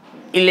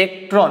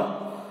ઇલેક્ટ્રોન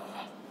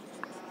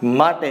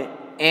માટે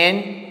n,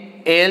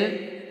 l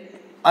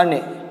અને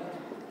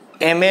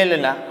ml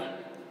ના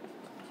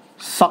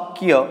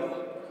શક્ય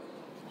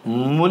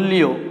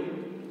મૂલ્યો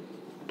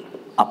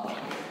આપો.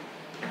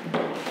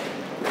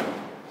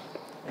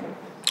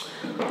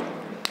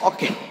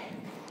 ઓકે,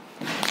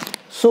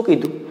 શું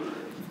કીધું?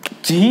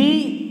 જી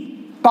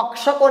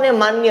કક્ષકોને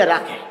માન્ય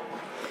રાખે.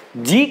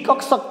 જી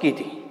કક્ષક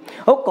કીધી.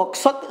 હવે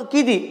કક્ષક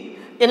કીધી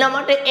એના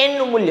માટે n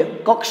નું મૂલ્ય.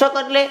 કક્ષક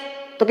એટલે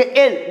તો કે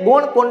l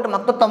ગૌણ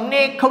ક્વોન્ટમાં. તો તમને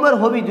એક ખબર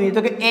હોવી જોઈએ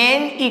તો કે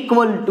n =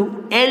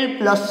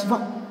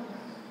 l+1.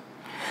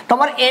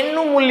 તમારે n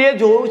નું મૂલ્ય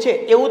જોવું છે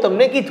એવું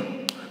તમને કીધું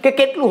કે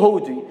કેટલું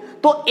હોવું જોઈએ.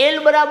 તો l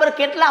બરાબર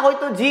કેટલા હોય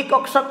તો જી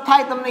કક્ષક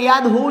થાય? તમને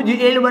યાદ હોવું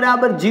જોઈએ l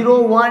બરાબર 0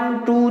 1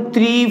 2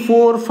 3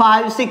 4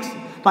 5 6.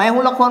 તો અહીંયા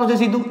હું લખવાનું છે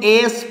સીધું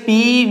s p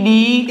d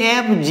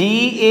f g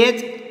h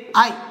i.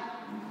 I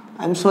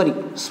am sorry,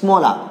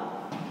 small r.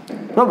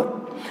 બરાબર?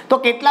 તો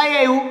કેટલાય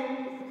આવ્યું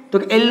તો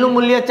કે l નું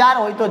મૂલ્ય 4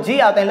 હોય તો g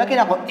આવતા લખી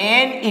નાખો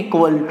n =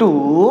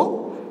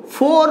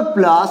 4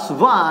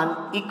 +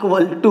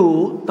 1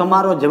 =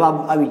 તમારો જવાબ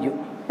આવી ગયો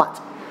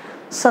 5.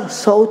 સર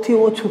સૌથી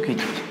ઓછું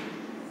કીધું છે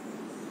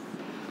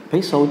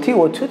ભાઈ, સૌથી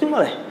ઓછું જ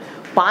મળે.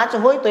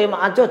 5 હોય તો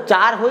એમાં જો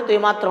 4 હોય તો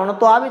એમાં 3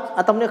 તો આવે જ.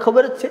 આ તમને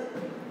ખબર જ છે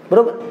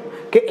બરોબર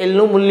કે n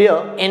નું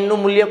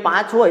મૂલ્ય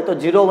 5 હોય તો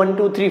 0 1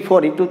 2 3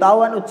 4 * તો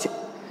આવવાનું જ છે.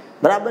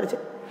 બરાબર છે?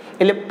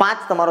 એટલે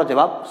 5 તમારો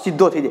જવાબ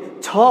સીધો થઈ જાય.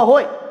 6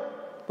 હોય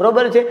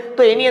બરોબર છે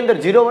તો એની અંદર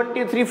 0 1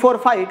 2 3 4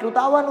 5 એટલું તો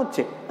આવવાનું જ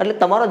છે. એટલે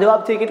તમારો જવાબ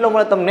છે કેટલો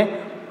મળે? તમને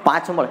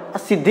 5 મળે.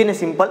 આ સીધી ને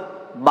સિમ્પલ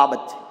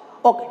બાબત છે.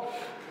 ઓકે,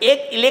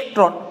 એક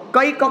ઇલેક્ટ્રોન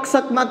કઈ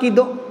કક્ષકમાં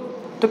કીધો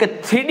તો કે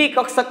 3D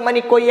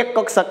કક્ષકમાંની કોઈ એક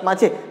કક્ષકમાં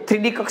છે.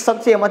 3D કક્ષક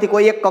છે એમાંથી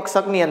કોઈ એક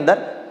કક્ષકની અંદર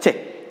છે.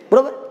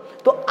 બરોબર?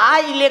 તો આ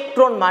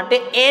ઇલેક્ટ્રોન માટે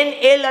n,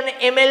 l અને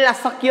ml ના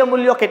શક્ય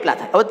મૂલ્યો કેટલા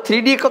થાય? હવે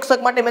 3D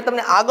કક્ષક માટે મેં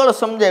તમને આગળ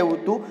સમજાવ્યું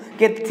હતું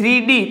કે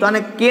 3D તો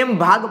આને કેમ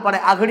ભાગ પડે.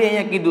 આગળ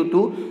અહીંયા કીધું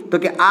હતું તો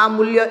કે આ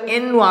મૂલ્ય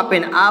n નું આપે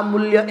ને આ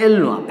મૂલ્ય l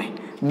નું આપે.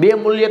 બે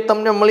મૂલ્ય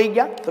તમને મળી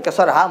ગયા તો કે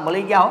સર હા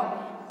મળી ગયા હો.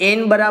 n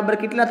બરાબર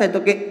કેટલા થાય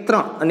તો કે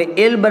 3 અને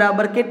l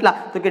બરાબર કેટલા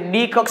તો કે d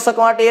કક્ષક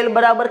માટે l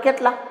બરાબર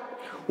કેટલા?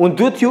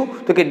 ઊંધું થયું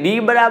તો કે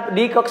d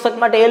કક્ષક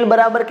માટે l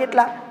બરાબર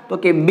કેટલા તો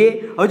કે 2.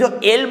 હવે જો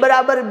l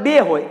બરાબર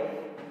 2 હોય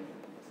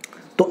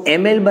તો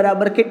ml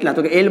બરાબર કેટલા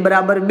તો કે l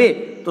બરાબર 2.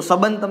 તો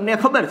સંબંધ તમને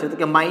ખબર છે તો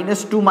કે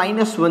 -2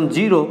 -1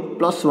 0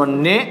 +1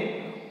 ને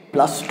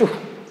 +2.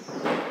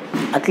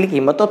 આટલી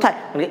કિંમતો થાય.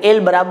 અને l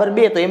બરાબર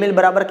 2 તો ml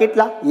બરાબર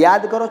કેટલા?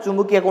 યાદ કરો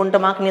ચુંબકીય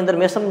ક્વોન્ટમ આંકની અંદર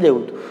મેં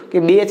સમજાવ્યું હતું કે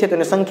 2 છે તો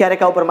એને સંખ્યા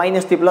રેખા ઉપર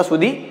માઇનસ થી પ્લસ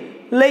સુધી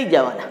લઈ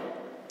જવાના.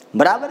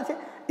 બરાબર છે?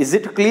 Is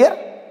it clear?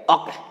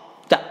 ઓકે,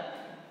 ચાલો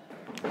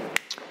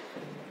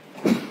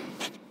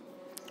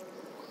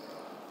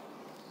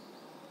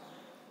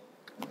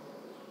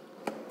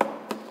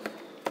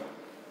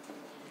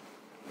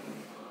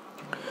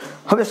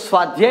હવે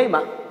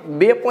સ્વાધ્યાયમાં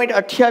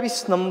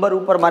 2.28 નંબર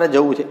ઉપર મારે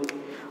જવું છે.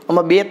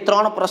 આમાં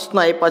 2-3 પ્રશ્ન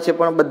આપ્યા છે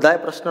પણ બધા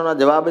પ્રશ્નોના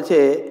જવાબ છે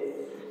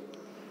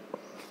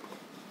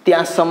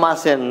ત્યાં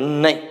સમાશે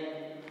નહીં.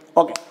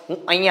 ઓકે, હું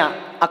અહીંયા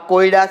આ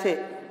કોયડા છે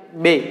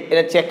 2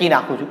 એને ચેકી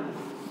નાખું છું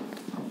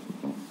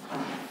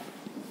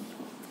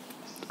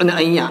અને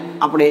અહીંયા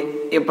આપણે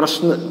એ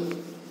પ્રશ્ન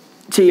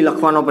છે એ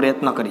લખવાનો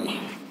પ્રયત્ન કરીએ.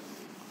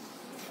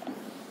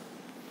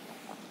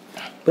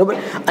 બરોબર?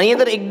 આની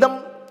અંદર એકદમ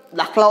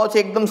દાખલાઓ છે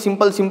એકદમ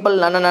સિમ્પલ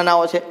નાના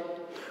નાનાઓ છે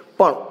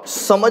પણ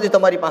સમજ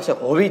તમારી પાસે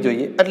હોવી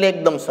જોઈએ એટલે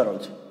એકદમ સરળ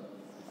છે.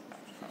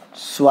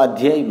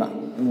 સ્વાધ્યાયમાં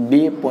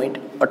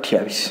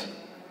 2.28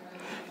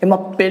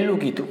 એમાં પહેલું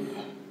કીધું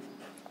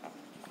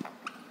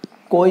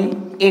કોઈ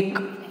એક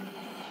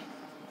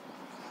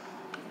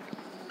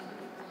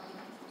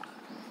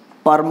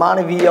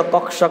પરમાણવીય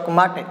કક્ષક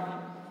માટે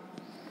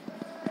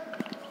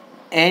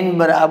n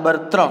બરાબર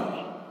 3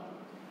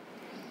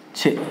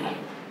 છે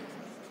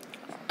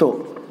તો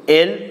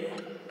L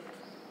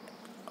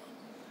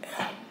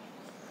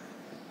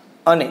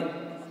અને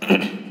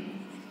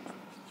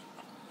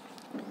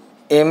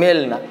ml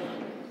ના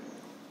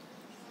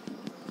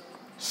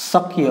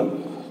શક્ય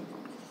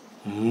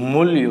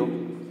મૂલ્યો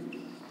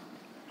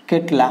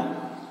કેટલા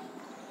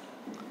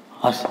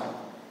હશે?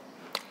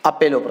 આ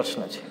પહેલો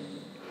પ્રશ્ન છે.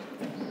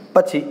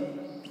 પછી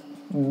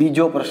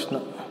બીજો પ્રશ્ન,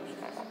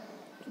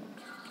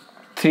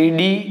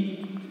 3D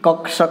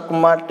કક્ષક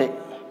માટે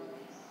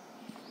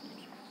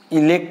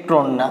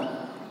ઇલેક્ટ્રોનના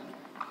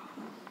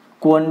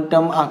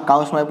ક્વોન્ટમ, આ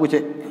કાઉસમાં આપ્યું છે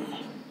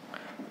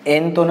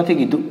n તો નથી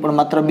કીધું પણ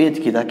માત્ર 2 જ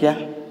કીધા.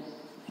 ક્યાં?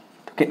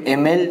 તો કે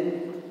ml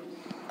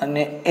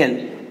અને L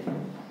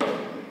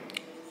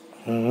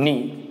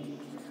ની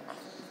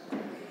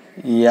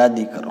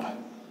યાદી કરો.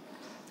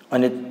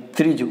 અને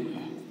ત્રીજું,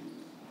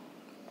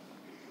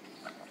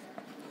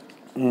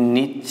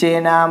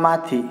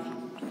 નીચેનામાંથી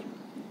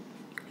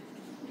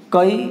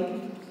કઈ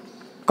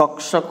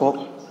કક્ષકો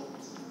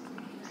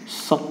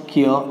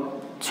શક્ય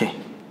છે?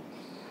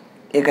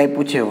 એક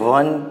આપ્યું છે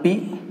 1p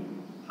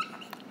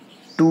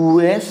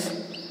 2s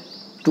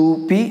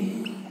 2p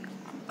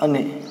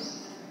અને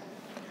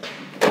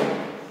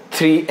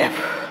 3f.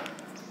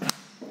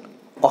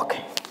 ઓકે,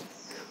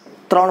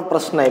 3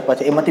 પ્રશ્ન આપ્યા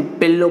છે. એમાંથી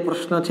પહેલો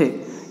પ્રશ્ન છે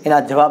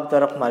એના જવાબ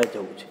તરફ મારે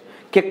જવું છે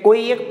કે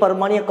કોઈ એક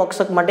પરમાણ્વીય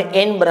કક્ષક માટે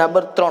n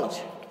બરાબર 3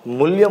 છે.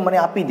 મૂલ્ય મને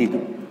આપી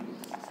દીધું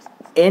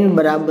n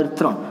બરાબર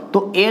 3, તો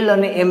L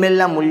અને ml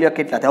ના મૂલ્ય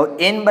કેટલા થાય?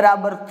 હવે n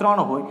બરાબર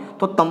 3 હોય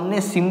તો તમને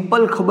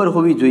સિમ્પલ ખબર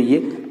હોવી જોઈએ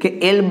કે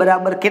L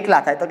બરાબર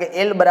કેટલા થાય? તો કે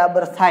L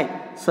બરાબર થાય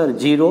સર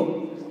 0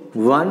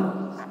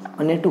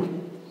 1 અને 2.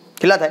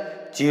 કેટલા થાય?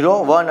 0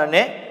 1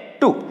 અને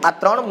 2. આ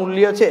 3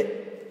 મૂલ્ય છે.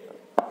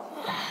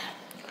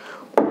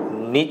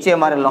 નીચે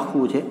મારે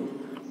લખવું છે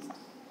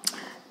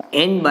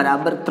n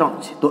બરાબર 3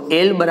 છે તો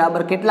L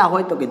બરાબર કેટલા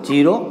હોય? તો કે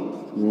 0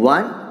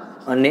 1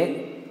 અને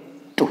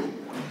 2.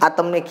 આ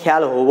તમને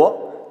ખ્યાલ હોવો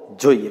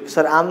જોઈએ.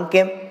 સર આમ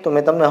કેમ? તો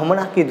મેં તમને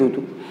હમણાં કીધું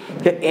હતું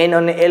કે n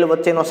અને L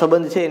વચ્ચેનો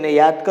સંબંધ છે એને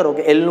યાદ કરો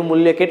કે L નું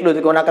મૂલ્ય કેટલું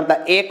છે કે એના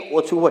કરતાં 1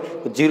 ઓછું હોય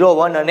તો 0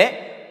 1 અને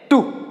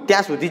 2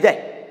 ત્યાં સુધી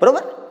જાય.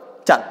 બરોબર?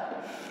 ચાલો,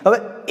 હવે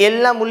L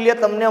ના મૂલ્ય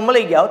તમને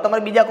મળી ગયા. હવે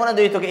તમારે બીજા કોના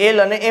જોઈએ? તો કે L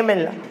અને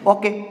ml ના.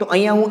 ઓકે, તો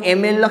અહીંયા હું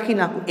ml લખી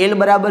નાખું. L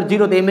બરાબર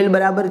 0 તો ml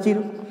બરાબર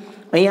 0.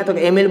 અહીંયા તો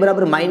કે ml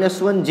બરાબર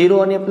 -1 0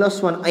 અને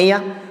 +1.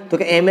 અહીંયા તો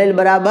કે ml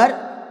બરાબર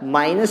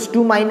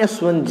 -2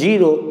 -1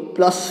 0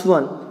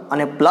 +1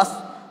 અને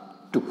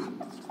 +2.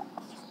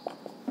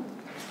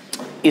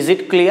 Is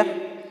it clear?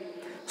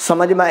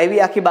 સમજમાં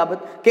આવી આખી બાબત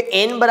કે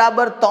n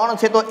બરાબર 3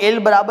 છે તો L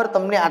બરાબર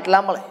તમને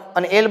આટલા મળે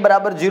અને L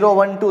બરાબર 0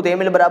 1 2 તો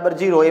ml બરાબર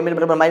 0, ml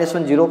બરાબર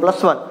 -1 0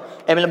 +1,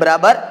 ml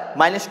બરાબર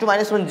 -2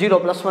 -1 0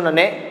 +1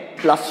 અને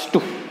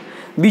 +2.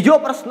 બીજો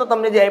પ્રશ્ન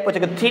તમને જે આપ્યો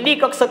છે કે 3D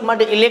કક્ષક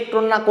માટે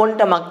ઇલેક્ટ્રોનના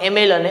ક્વોન્ટમ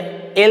ml અને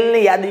L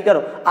ની યાદી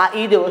કરો. આ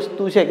ઈ જ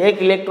વસ્તુ છે કે એક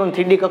ઇલેક્ટ્રોન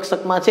 3D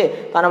કક્ષકમાં છે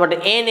તો આના માટે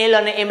n L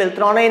અને ml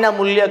ત્રણેયના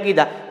મૂલ્ય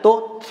કીધા. તો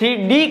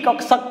 3D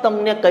કક્ષક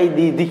તમને કહી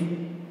દીધી,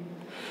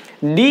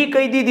 D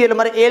કહી દીધી એટલે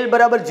મારે L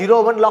બરાબર 0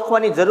 1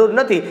 લખવાની જરૂર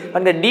નથી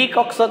કારણ કે D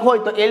કક્ષક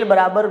હોય તો L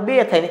બરાબર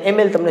 2 થાય ને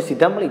ml તમને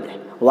સીધા મળી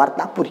જાય.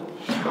 વાર્તા પૂરી.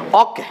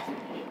 ઓકે,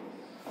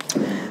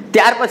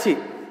 ત્યાર પછી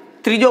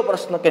ત્રીજો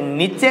પ્રશ્ન કે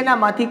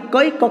નીચેનામાંથી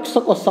કઈ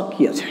કક્ષકો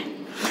શક્ય છે?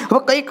 હવે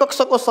કઈ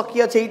કક્ષકો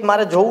શક્ય છે એ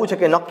મારે જોવું છે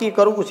કે નક્કી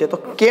કરવું છે. તો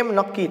કેમ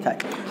નક્કી થાય?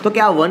 તો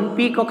કે આ 1p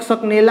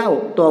કક્ષકને લાવો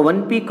તો આ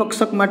 1p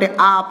કક્ષક માટે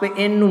આ આપે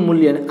n નું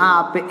મૂલ્ય અને આ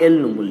આપે L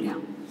નું મૂલ્ય.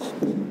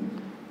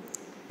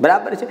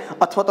 બરાબર છે?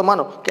 અથવા તો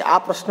માનો કે આ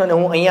પ્રશ્નને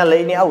હું અહીંયા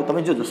લઈને આવું,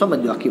 તમે જોજો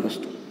સમજો આખી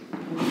વસ્તુ.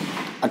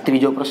 આ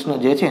ત્રીજો પ્રશ્ન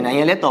જે છે ને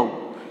અહીંયા લેતો આવું.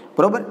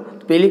 બરોબર?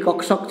 પેલી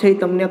કક્ષક છે એ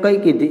તમને કઈ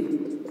કીધી?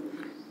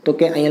 તો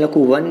કે અહીંયા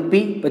લખું 1p,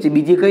 પછી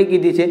બીજી કઈ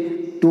કીધી છે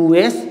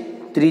 2s,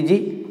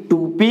 ત્રીજી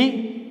 2p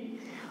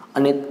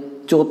અને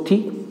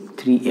ચોથી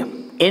 3m.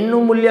 n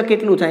નું મૂલ્ય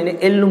કેટલું થાય ને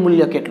L નું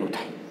મૂલ્ય કેટલું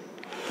થાય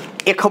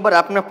એ ખબર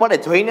આપને પડે,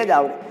 જોઈને જ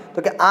આવડે. તો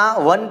કે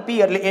આ 1p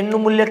એટલે n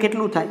નું મૂલ્ય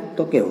કેટલું થાય?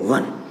 તો કે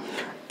 1.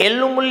 L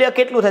નું મૂલ્ય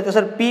કેટલું થાય? તો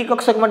સર p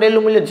કક્ષક માટે L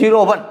નું મૂલ્ય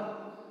 0 1.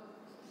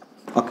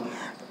 ઓકે,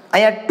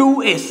 અહીંયા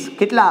 2s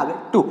કેટલા આવે?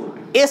 2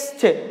 s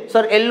છે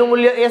સર. L નું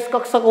મૂલ્ય s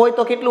કક્ષક હોય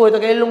તો કેટલું હોય? તો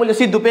કે L નું મૂલ્ય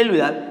સીધું પહેલું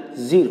જ આવે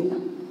 0.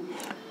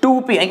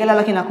 2p અહીં કેટલા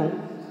લખી નાખું?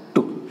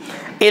 2.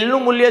 L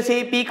નું મૂલ્ય છે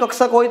એ p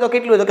કક્ષક હોય તો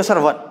કેટલું હોય? તો કે સર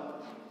 1.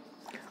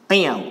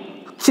 અહીંયા આવું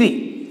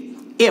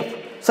 3 f.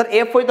 સર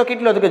f હોય તો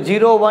કેટલું? તો કે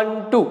 0 1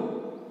 2.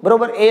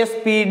 બરોબર? s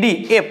p d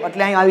f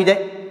એટલે અહીં આવી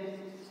જાય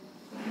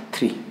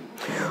 3.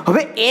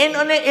 હવે n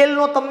અને L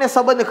નો તમને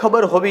સંબંધ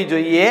ખબર હોવી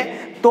જોઈએ.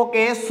 તો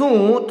કે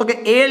શું? તો કે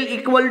L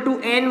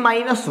 = n -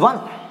 1.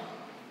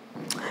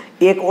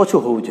 એક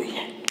ઓછું હોવું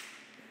જોઈએ,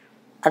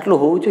 આટલું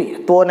હોવું જોઈએ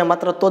તો અને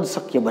માત્ર તો જ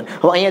શક્ય બને.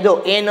 હવે અહીંયા જો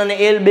n અને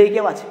L બે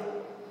કેવા છે?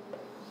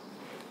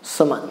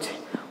 સમાન છે.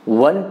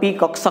 1p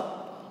કક્ષક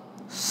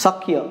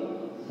શક્ય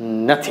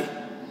નથી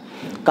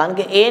કારણ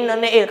કે n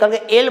અને L, કારણ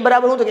કે L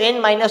બરાબર શું? તો કે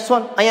n -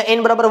 1. અહીંયા n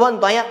બરાબર 1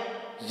 તો અહીંયા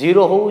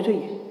 0 હોવું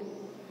જોઈએ,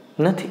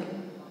 નથી.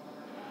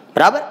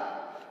 બરાબર?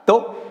 તો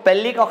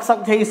પહેલી કક્ષક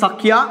છે એ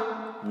શક્ય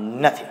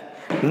નથી.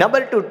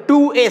 નંબર 2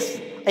 2s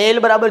l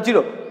બરાબર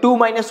 0 2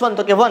 - 1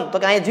 તો કે 1 તો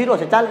કે અહીંયા 0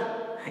 છે ચાલે.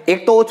 એક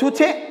તો ઓછું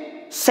છે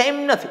સેમ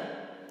નથી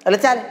એટલે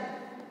ચાલે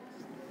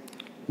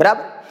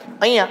બરાબર.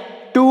 અહીંયા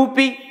 2p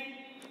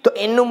તો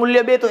n નું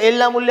મૂલ્ય 2 તો l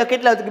ના મૂલ્ય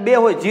કેટલા હોય તો કે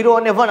 2 હોય 0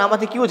 અને 1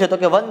 આમાંથી કયું છે તો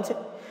કે 1 છે.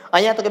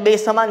 અહીંયા તો કે બે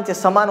સમાન છે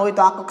સમાન હોય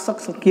તો આ કક્ષક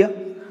શક્ય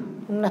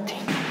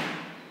નથી.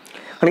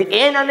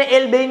 n અને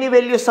l બેની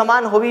વેલ્યુ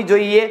સમાન હોવી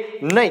જોઈએ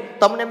નહીં.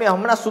 તમને મેં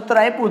હમણાં સૂત્ર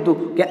આપ્યું હતું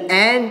કે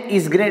n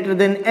is greater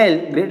than l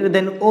greater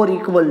than or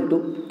equal to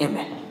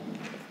ml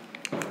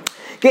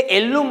કે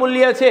l નું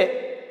મૂલ્ય છે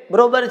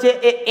બરોબર છે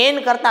એ n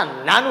કરતા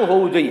નાનું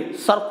હોવું જોઈએ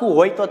સરખું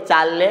હોય તો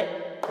ચાલે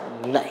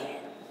નહીં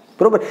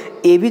બરોબર.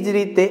 એવી જ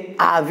રીતે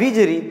આવી જ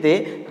રીતે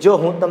જો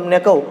હું તમને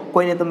કહું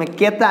કોઈને તમે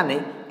કહેતા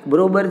નહીં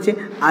બરોબર છે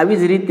આવી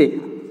જ રીતે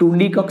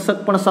 2D કક્ષક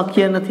પણ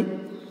શક્ય નથી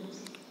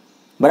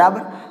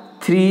બરાબર.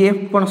 3f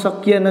પણ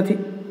શક્ય નથી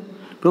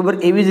બરોબર.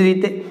 એવી જ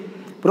રીતે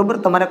બરોબર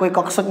તમારે કોઈ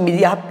કક્ષક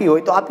બીજી આપવી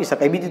હોય તો આપી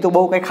શકાય. બીજી તો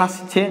બહુ કંઈ ખાસ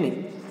છે નહીં.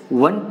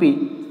 1p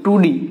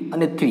 2D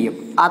અને 3f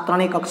આ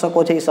ત્રણેય કક્ષકો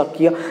છે એ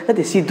શક્ય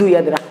નથી. સીધું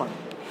યાદ રાખવાનું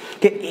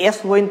કે s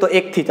હોય ને તો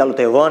 1 થી ચાલુ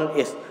થાય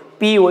 1s,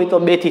 p હોય તો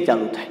 2 થી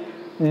ચાલુ થાય,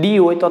 d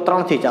હોય તો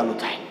 3 થી ચાલુ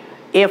થાય,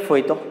 f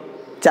હોય તો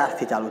 4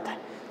 થી ચાલુ થાય.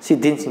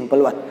 સીધી સિમ્પલ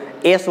વાત.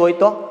 s હોય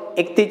તો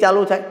 1 થી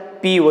ચાલુ થાય,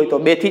 p હોય તો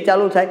 2 થી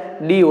ચાલુ થાય,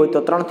 d હોય તો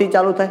 3 થી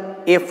ચાલુ થાય,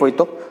 f હોય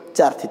તો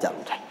 4 થી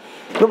ચાલુ થાય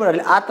બરોબર.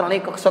 એટલે આ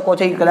ત્રણેય કક્ષકો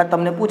છે એ કદાચ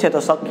તમને પૂછે તો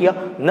શક્ય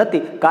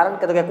નથી કારણ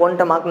કે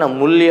ક્વોન્ટમ આંકના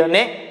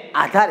મૂલ્યને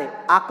આધારે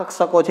આ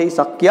કક્ષકો છે એ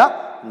શક્ય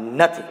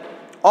નથી.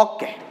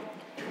 ઓકે.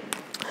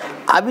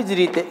 આવી જ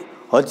રીતે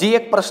હજી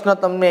એક પ્રશ્ન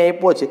તમને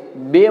આપ્યો છે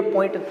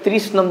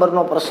 2.30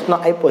 નંબરનો પ્રશ્ન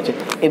આપ્યો છે.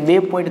 એ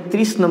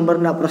 2.30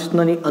 નંબરના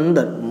પ્રશ્નની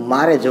અંદર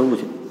મારે જવું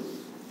છે.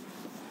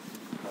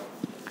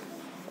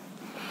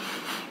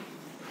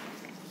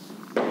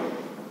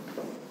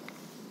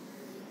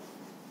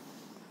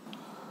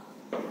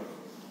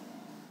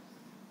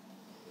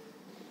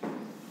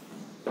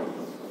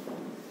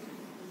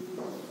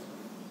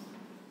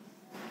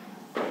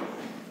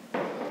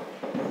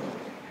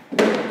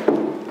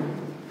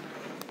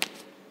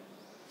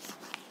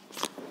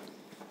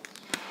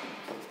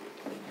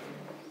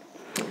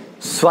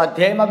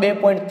 સ્વાધ્યાયમાં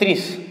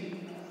 2.30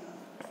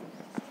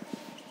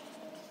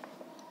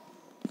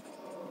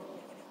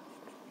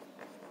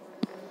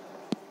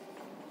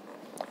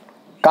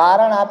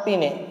 કારણ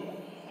આપીને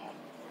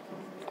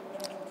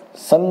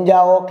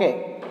સમજાવો કે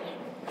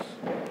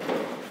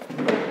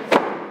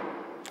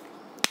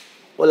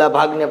ઓલા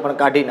ભાગને પણ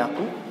કાઢી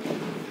નાખું.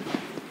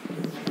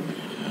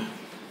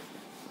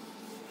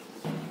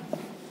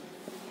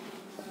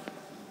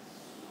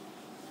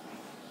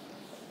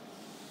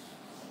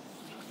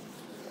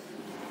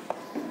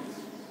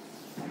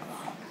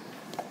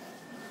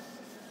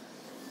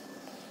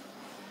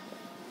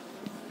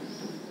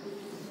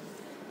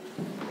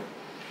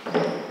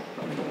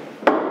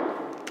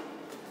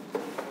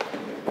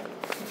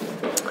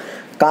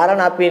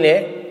 કારણ આપીને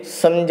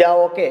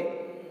સમજાવો કે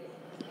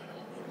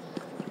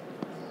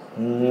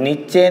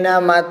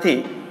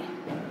નીચેનામાંથી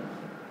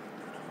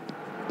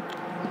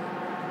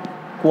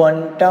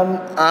ક્વોન્ટમ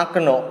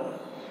આંકનો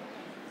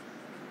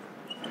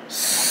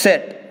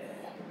સેટ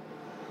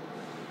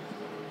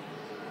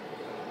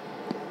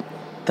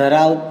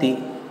ધરાવતી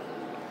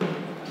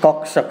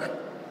કક્ષક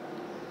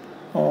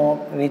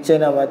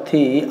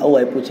નીચેનામાંથી આવું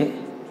આપ્યું છે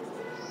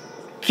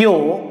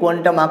કયો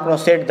ક્વોન્ટમ આંકનો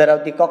સેટ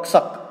ધરાવતી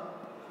કક્ષક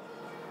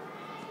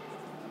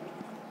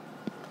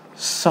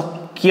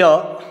શક્ય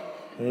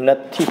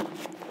નથી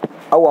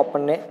આવું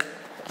આપણને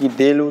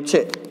કીધેલું છે.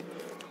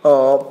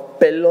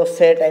 પહેલો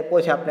સેટ આપ્યો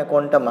છે આપણે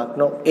ક્વોન્ટમ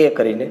આંકનો એ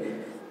કરીને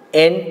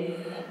n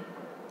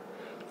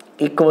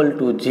 =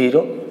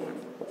 0,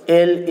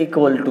 l =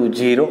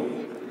 0,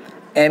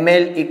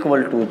 ml =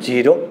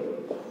 0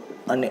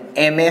 અને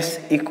ms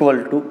 =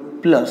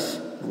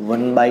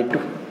 +1/2.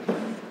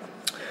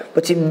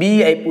 પછી b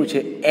આપ્યું છે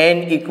n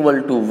 = 1,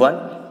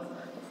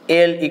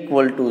 l =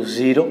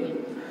 0,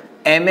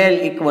 ml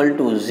 =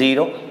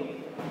 0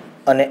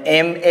 અને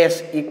ms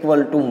 =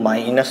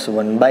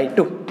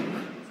 -1/2.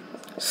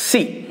 c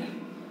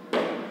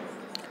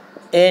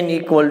n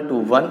 = 1,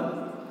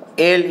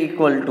 l =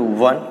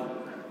 1,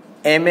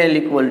 ml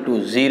 =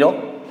 0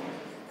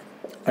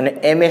 અને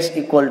ms =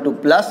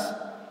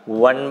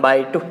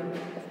 +1/2.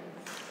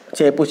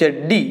 છે પૂછે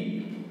d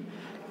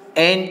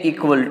n =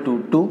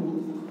 2,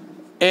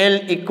 l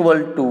 =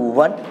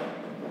 1,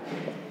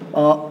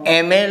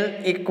 ml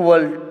 =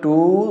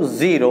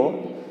 0,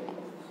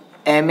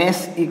 ms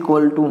 =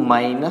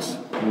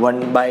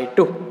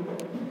 -1/2.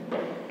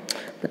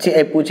 પછી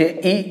આપ્યું છે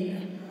e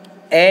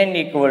n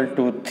 =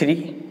 3,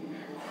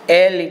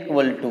 l =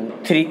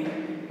 3,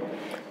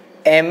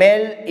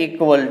 ml =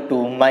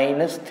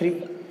 -3,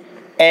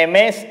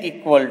 ms =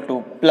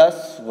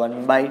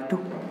 +1/2.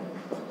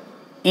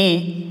 e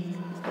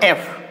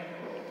f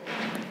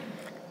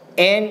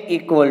n =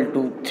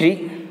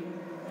 3,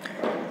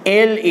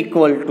 l =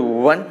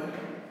 1,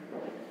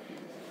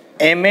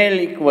 ml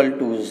 =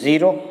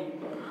 0,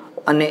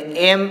 અને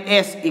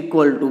ms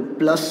ઇક્વલ ટુ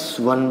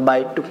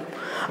 +1/2.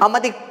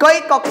 આમાંથી કઈ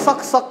કક્ષક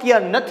શક્ય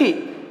નથી?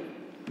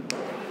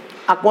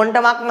 આ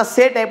ક્વોન્ટમ આંકના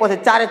સેટ આપ્યો છે,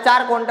 ચારે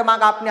ચાર ક્વોન્ટમ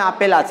આંક આપને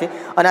આપેલા છે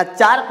અને આ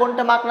ચાર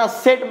ક્વોન્ટમ આંકના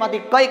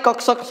સેટમાંથી કઈ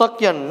કક્ષક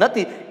શક્ય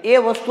નથી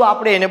એ વસ્તુ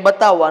આપણે એને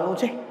બતાવવાનું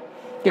છે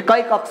કે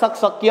કઈ કક્ષક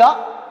શક્ય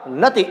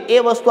નથી એ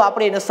વસ્તુ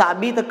આપણે એને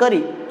સાબિત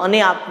કરી અને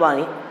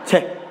આપવાની છે.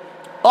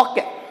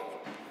 ઓકે,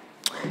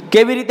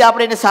 કેવી રીતે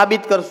આપણે એને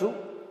સાબિત કરશું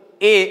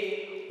એ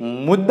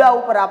મુદ્દા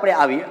ઉપર આપણે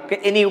આવીએ કે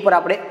એની ઉપર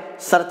આપણે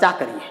ચર્ચા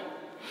કરીએ.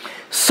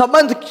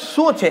 સંબંધ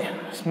શું છે?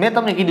 મેં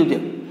તમને કીધું છે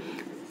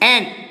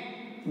n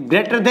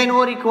greater than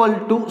or equal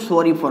to,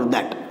 sorry for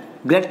that,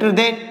 greater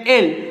than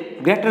l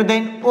greater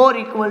than or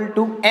equal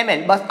to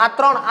mn. બસ આ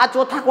ત્રણ, આ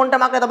ચોથા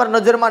ક્વોન્ટમ આંકને તમારે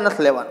નજરમાં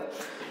નથી લેવાનું,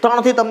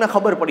 ત્રણથી તમને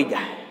ખબર પડી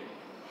જાય.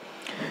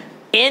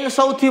 n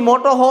સૌથી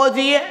મોટો હોવો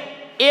જોઈએ,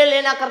 l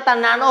એના કરતા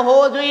નાનો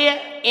હોવો જોઈએ,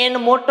 n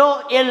મોટો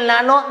l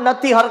નાનો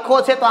નથી, હરખો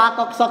છે તો આ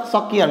કક્ષક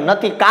શક્ય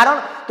નથી. કારણ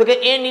તો કે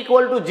n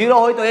ઇક્વલ ટુ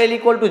 0 હોય તો l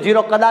ઇક્વલ ટુ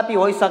 0 કદાપી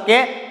હોઈ શકે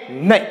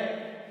નહીં.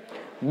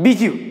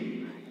 બીજું,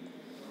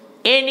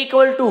 n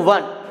equal to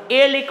 1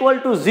 l equal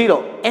to 0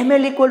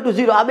 ml equal to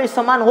 0 આ બે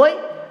સમાન હોય,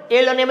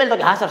 l અને ml તો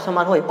કે હા સર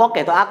સમાન હોય.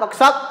 ઓકે, તો આ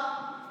કક્ષક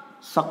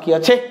શક્ય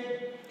છે.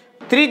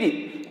 ત્રીજી,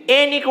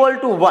 n equal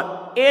to 1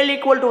 l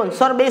equal to 1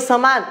 sir બે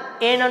સમાન,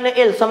 n અને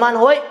l સમાન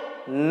હોય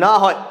ન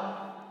હોય,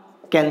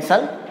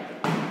 cancel.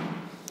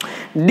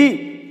 D,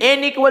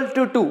 n equal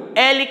to 2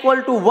 l equal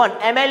to 1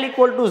 ml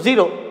equal to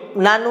 0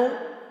 નાનું,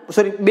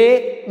 સોરી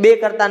બે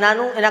કરતા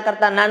નાનું, એના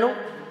કરતા નાનું,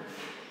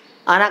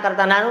 આના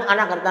કરતા નાનું,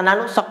 આના કરતા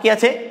નાનું, શક્ય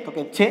છે તો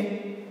કે છે.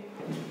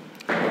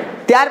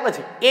 ત્યાર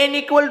પછી n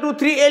equal to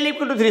 3 l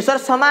equal to 3 sir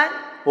સમાન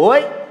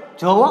હોય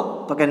જોવો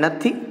તો કે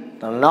નથી,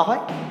 તો ન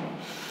હોય.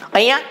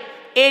 અહીંયા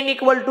n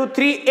equal to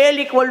 3 l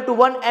equal to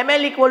 1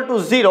 ml equal to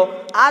 0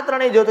 આ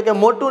ત્રણેય જો તો કે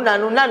મોટું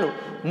નાનું નાનું,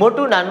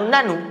 મોટું નાનું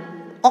નાનું.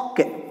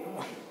 ઓકે,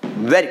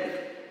 વેરી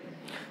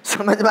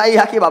સમજમાં આવી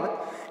આખી બાબત.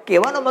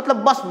 કહેવાનો મતલબ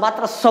બસ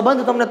માત્ર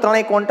સંબંધ તમને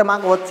ત્રણેય ક્વોન્ટમ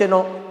આંક વચ્ચેનો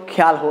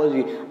ખ્યાલ હોવો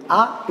જોઈએ.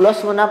 આ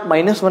 +1/2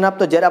 -1/2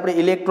 તો જ્યારે આપણે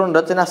ઇલેક્ટ્રોન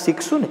રચના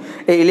શીખશું ને,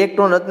 એ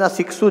ઇલેક્ટ્રોન રચના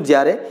શીખશું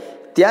જ્યારે,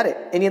 ત્યારે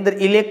એની અંદર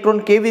ઇલેક્ટ્રોન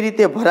કેવી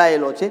રીતે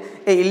ભરાયેલો છે,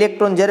 એ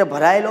ઇલેક્ટ્રોન જ્યારે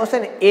ભરાયેલો હશે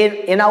ને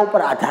એના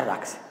ઉપર આધાર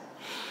રાખશે.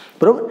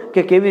 બરોબર,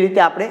 કે કેવી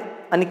રીતે આપણે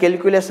આની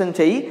કેલ્ક્યુલેશન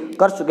છે એ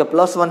કરશું કે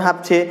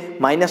 +1/2 છે,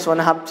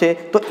 -1/2 છે.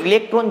 તો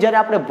ઇલેક્ટ્રોન જ્યારે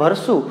આપણે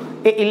ભરશું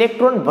એ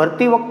ઇલેક્ટ્રોન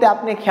ભરતી વખતે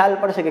આપણે ખ્યાલ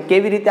પડશે કે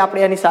કેવી રીતે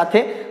આપણે એની સાથે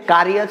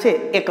કાર્ય છે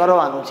એ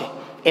કરવાનું છે.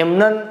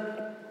 એમને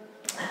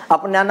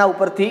આપણને આના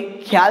ઉપરથી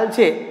ખ્યાલ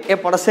છે એ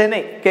પડશે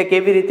નહીં કે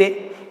કેવી રીતે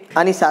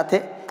આની સાથે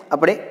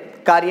આપણે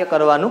કાર્ય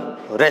કરવાનું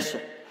રહેશે.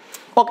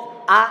 ઓકે,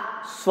 આ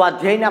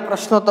સ્વાધ્યાયના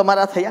પ્રશ્નો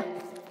તમારા થયા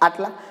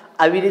આટલા.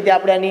 આવી રીતે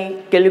આપણે આની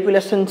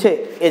કેલ્ક્યુલેશન છે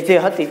એ જે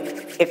હતી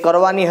એ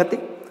કરવાની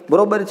હતી.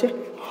 બરોબર છે.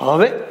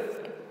 હવે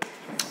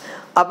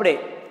આપણે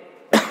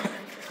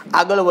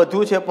આગળ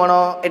વધવું છે પણ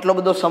એટલો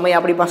બધો સમય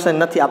આપણી પાસે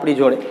નથી આપણી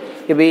જોડે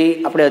કે ભાઈ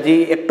આપણે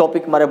હજી એક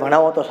ટોપિક મારે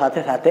ભણાવો તો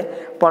સાથે સાથે,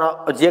 પણ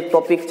હજી એક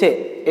ટોપિક છે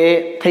એ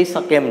થઈ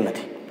શકે એમ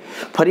નથી.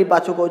 ફરી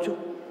પાછું કહું છું,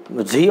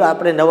 જે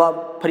આપણે નવા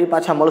ફરી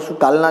પાછા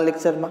મળશું કાલના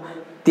લેક્ચરમાં,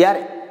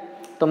 ત્યારે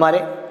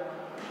તમારે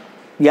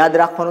યાદ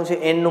રાખવાનું છે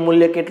n નું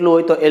મૂલ્ય કેટલું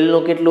હોય તો l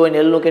નું કેટલું હોય, ને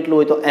l નું કેટલું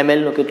હોય તો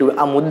ml નું કેટલું હોય.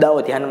 આ મુદ્દાઓ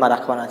ધ્યાનમાં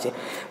રાખવાના છે.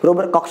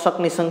 બરોબર,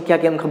 કક્ષકની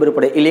સંખ્યા કેમ ખબર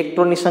પડે,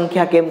 ઇલેક્ટ્રોનની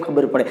સંખ્યા કેમ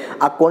ખબર પડે,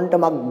 આ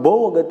ક્વોન્ટમ આંક બહુ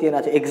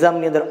અગત્યના છે.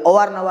 એક્ઝામની અંદર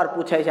અવારનવાર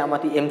પૂછાય છે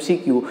આમાંથી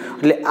MCQ,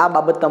 એટલે આ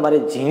બાબત તમારે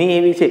ઝીણી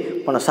એવી છે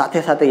પણ સાથે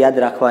સાથે યાદ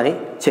રાખવાની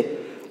છે.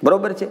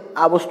 બરોબર છે,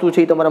 આ વસ્તુ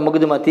છે એ તમારા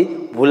મગજમાંથી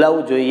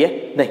ભૂલાવવું જોઈએ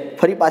નહીં.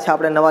 ફરી પાછા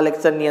આપણે નવા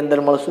લેક્ચરની અંદર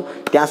મળશું.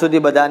 ત્યાં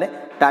સુધી બધાને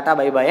Tata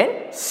bye bye and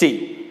C.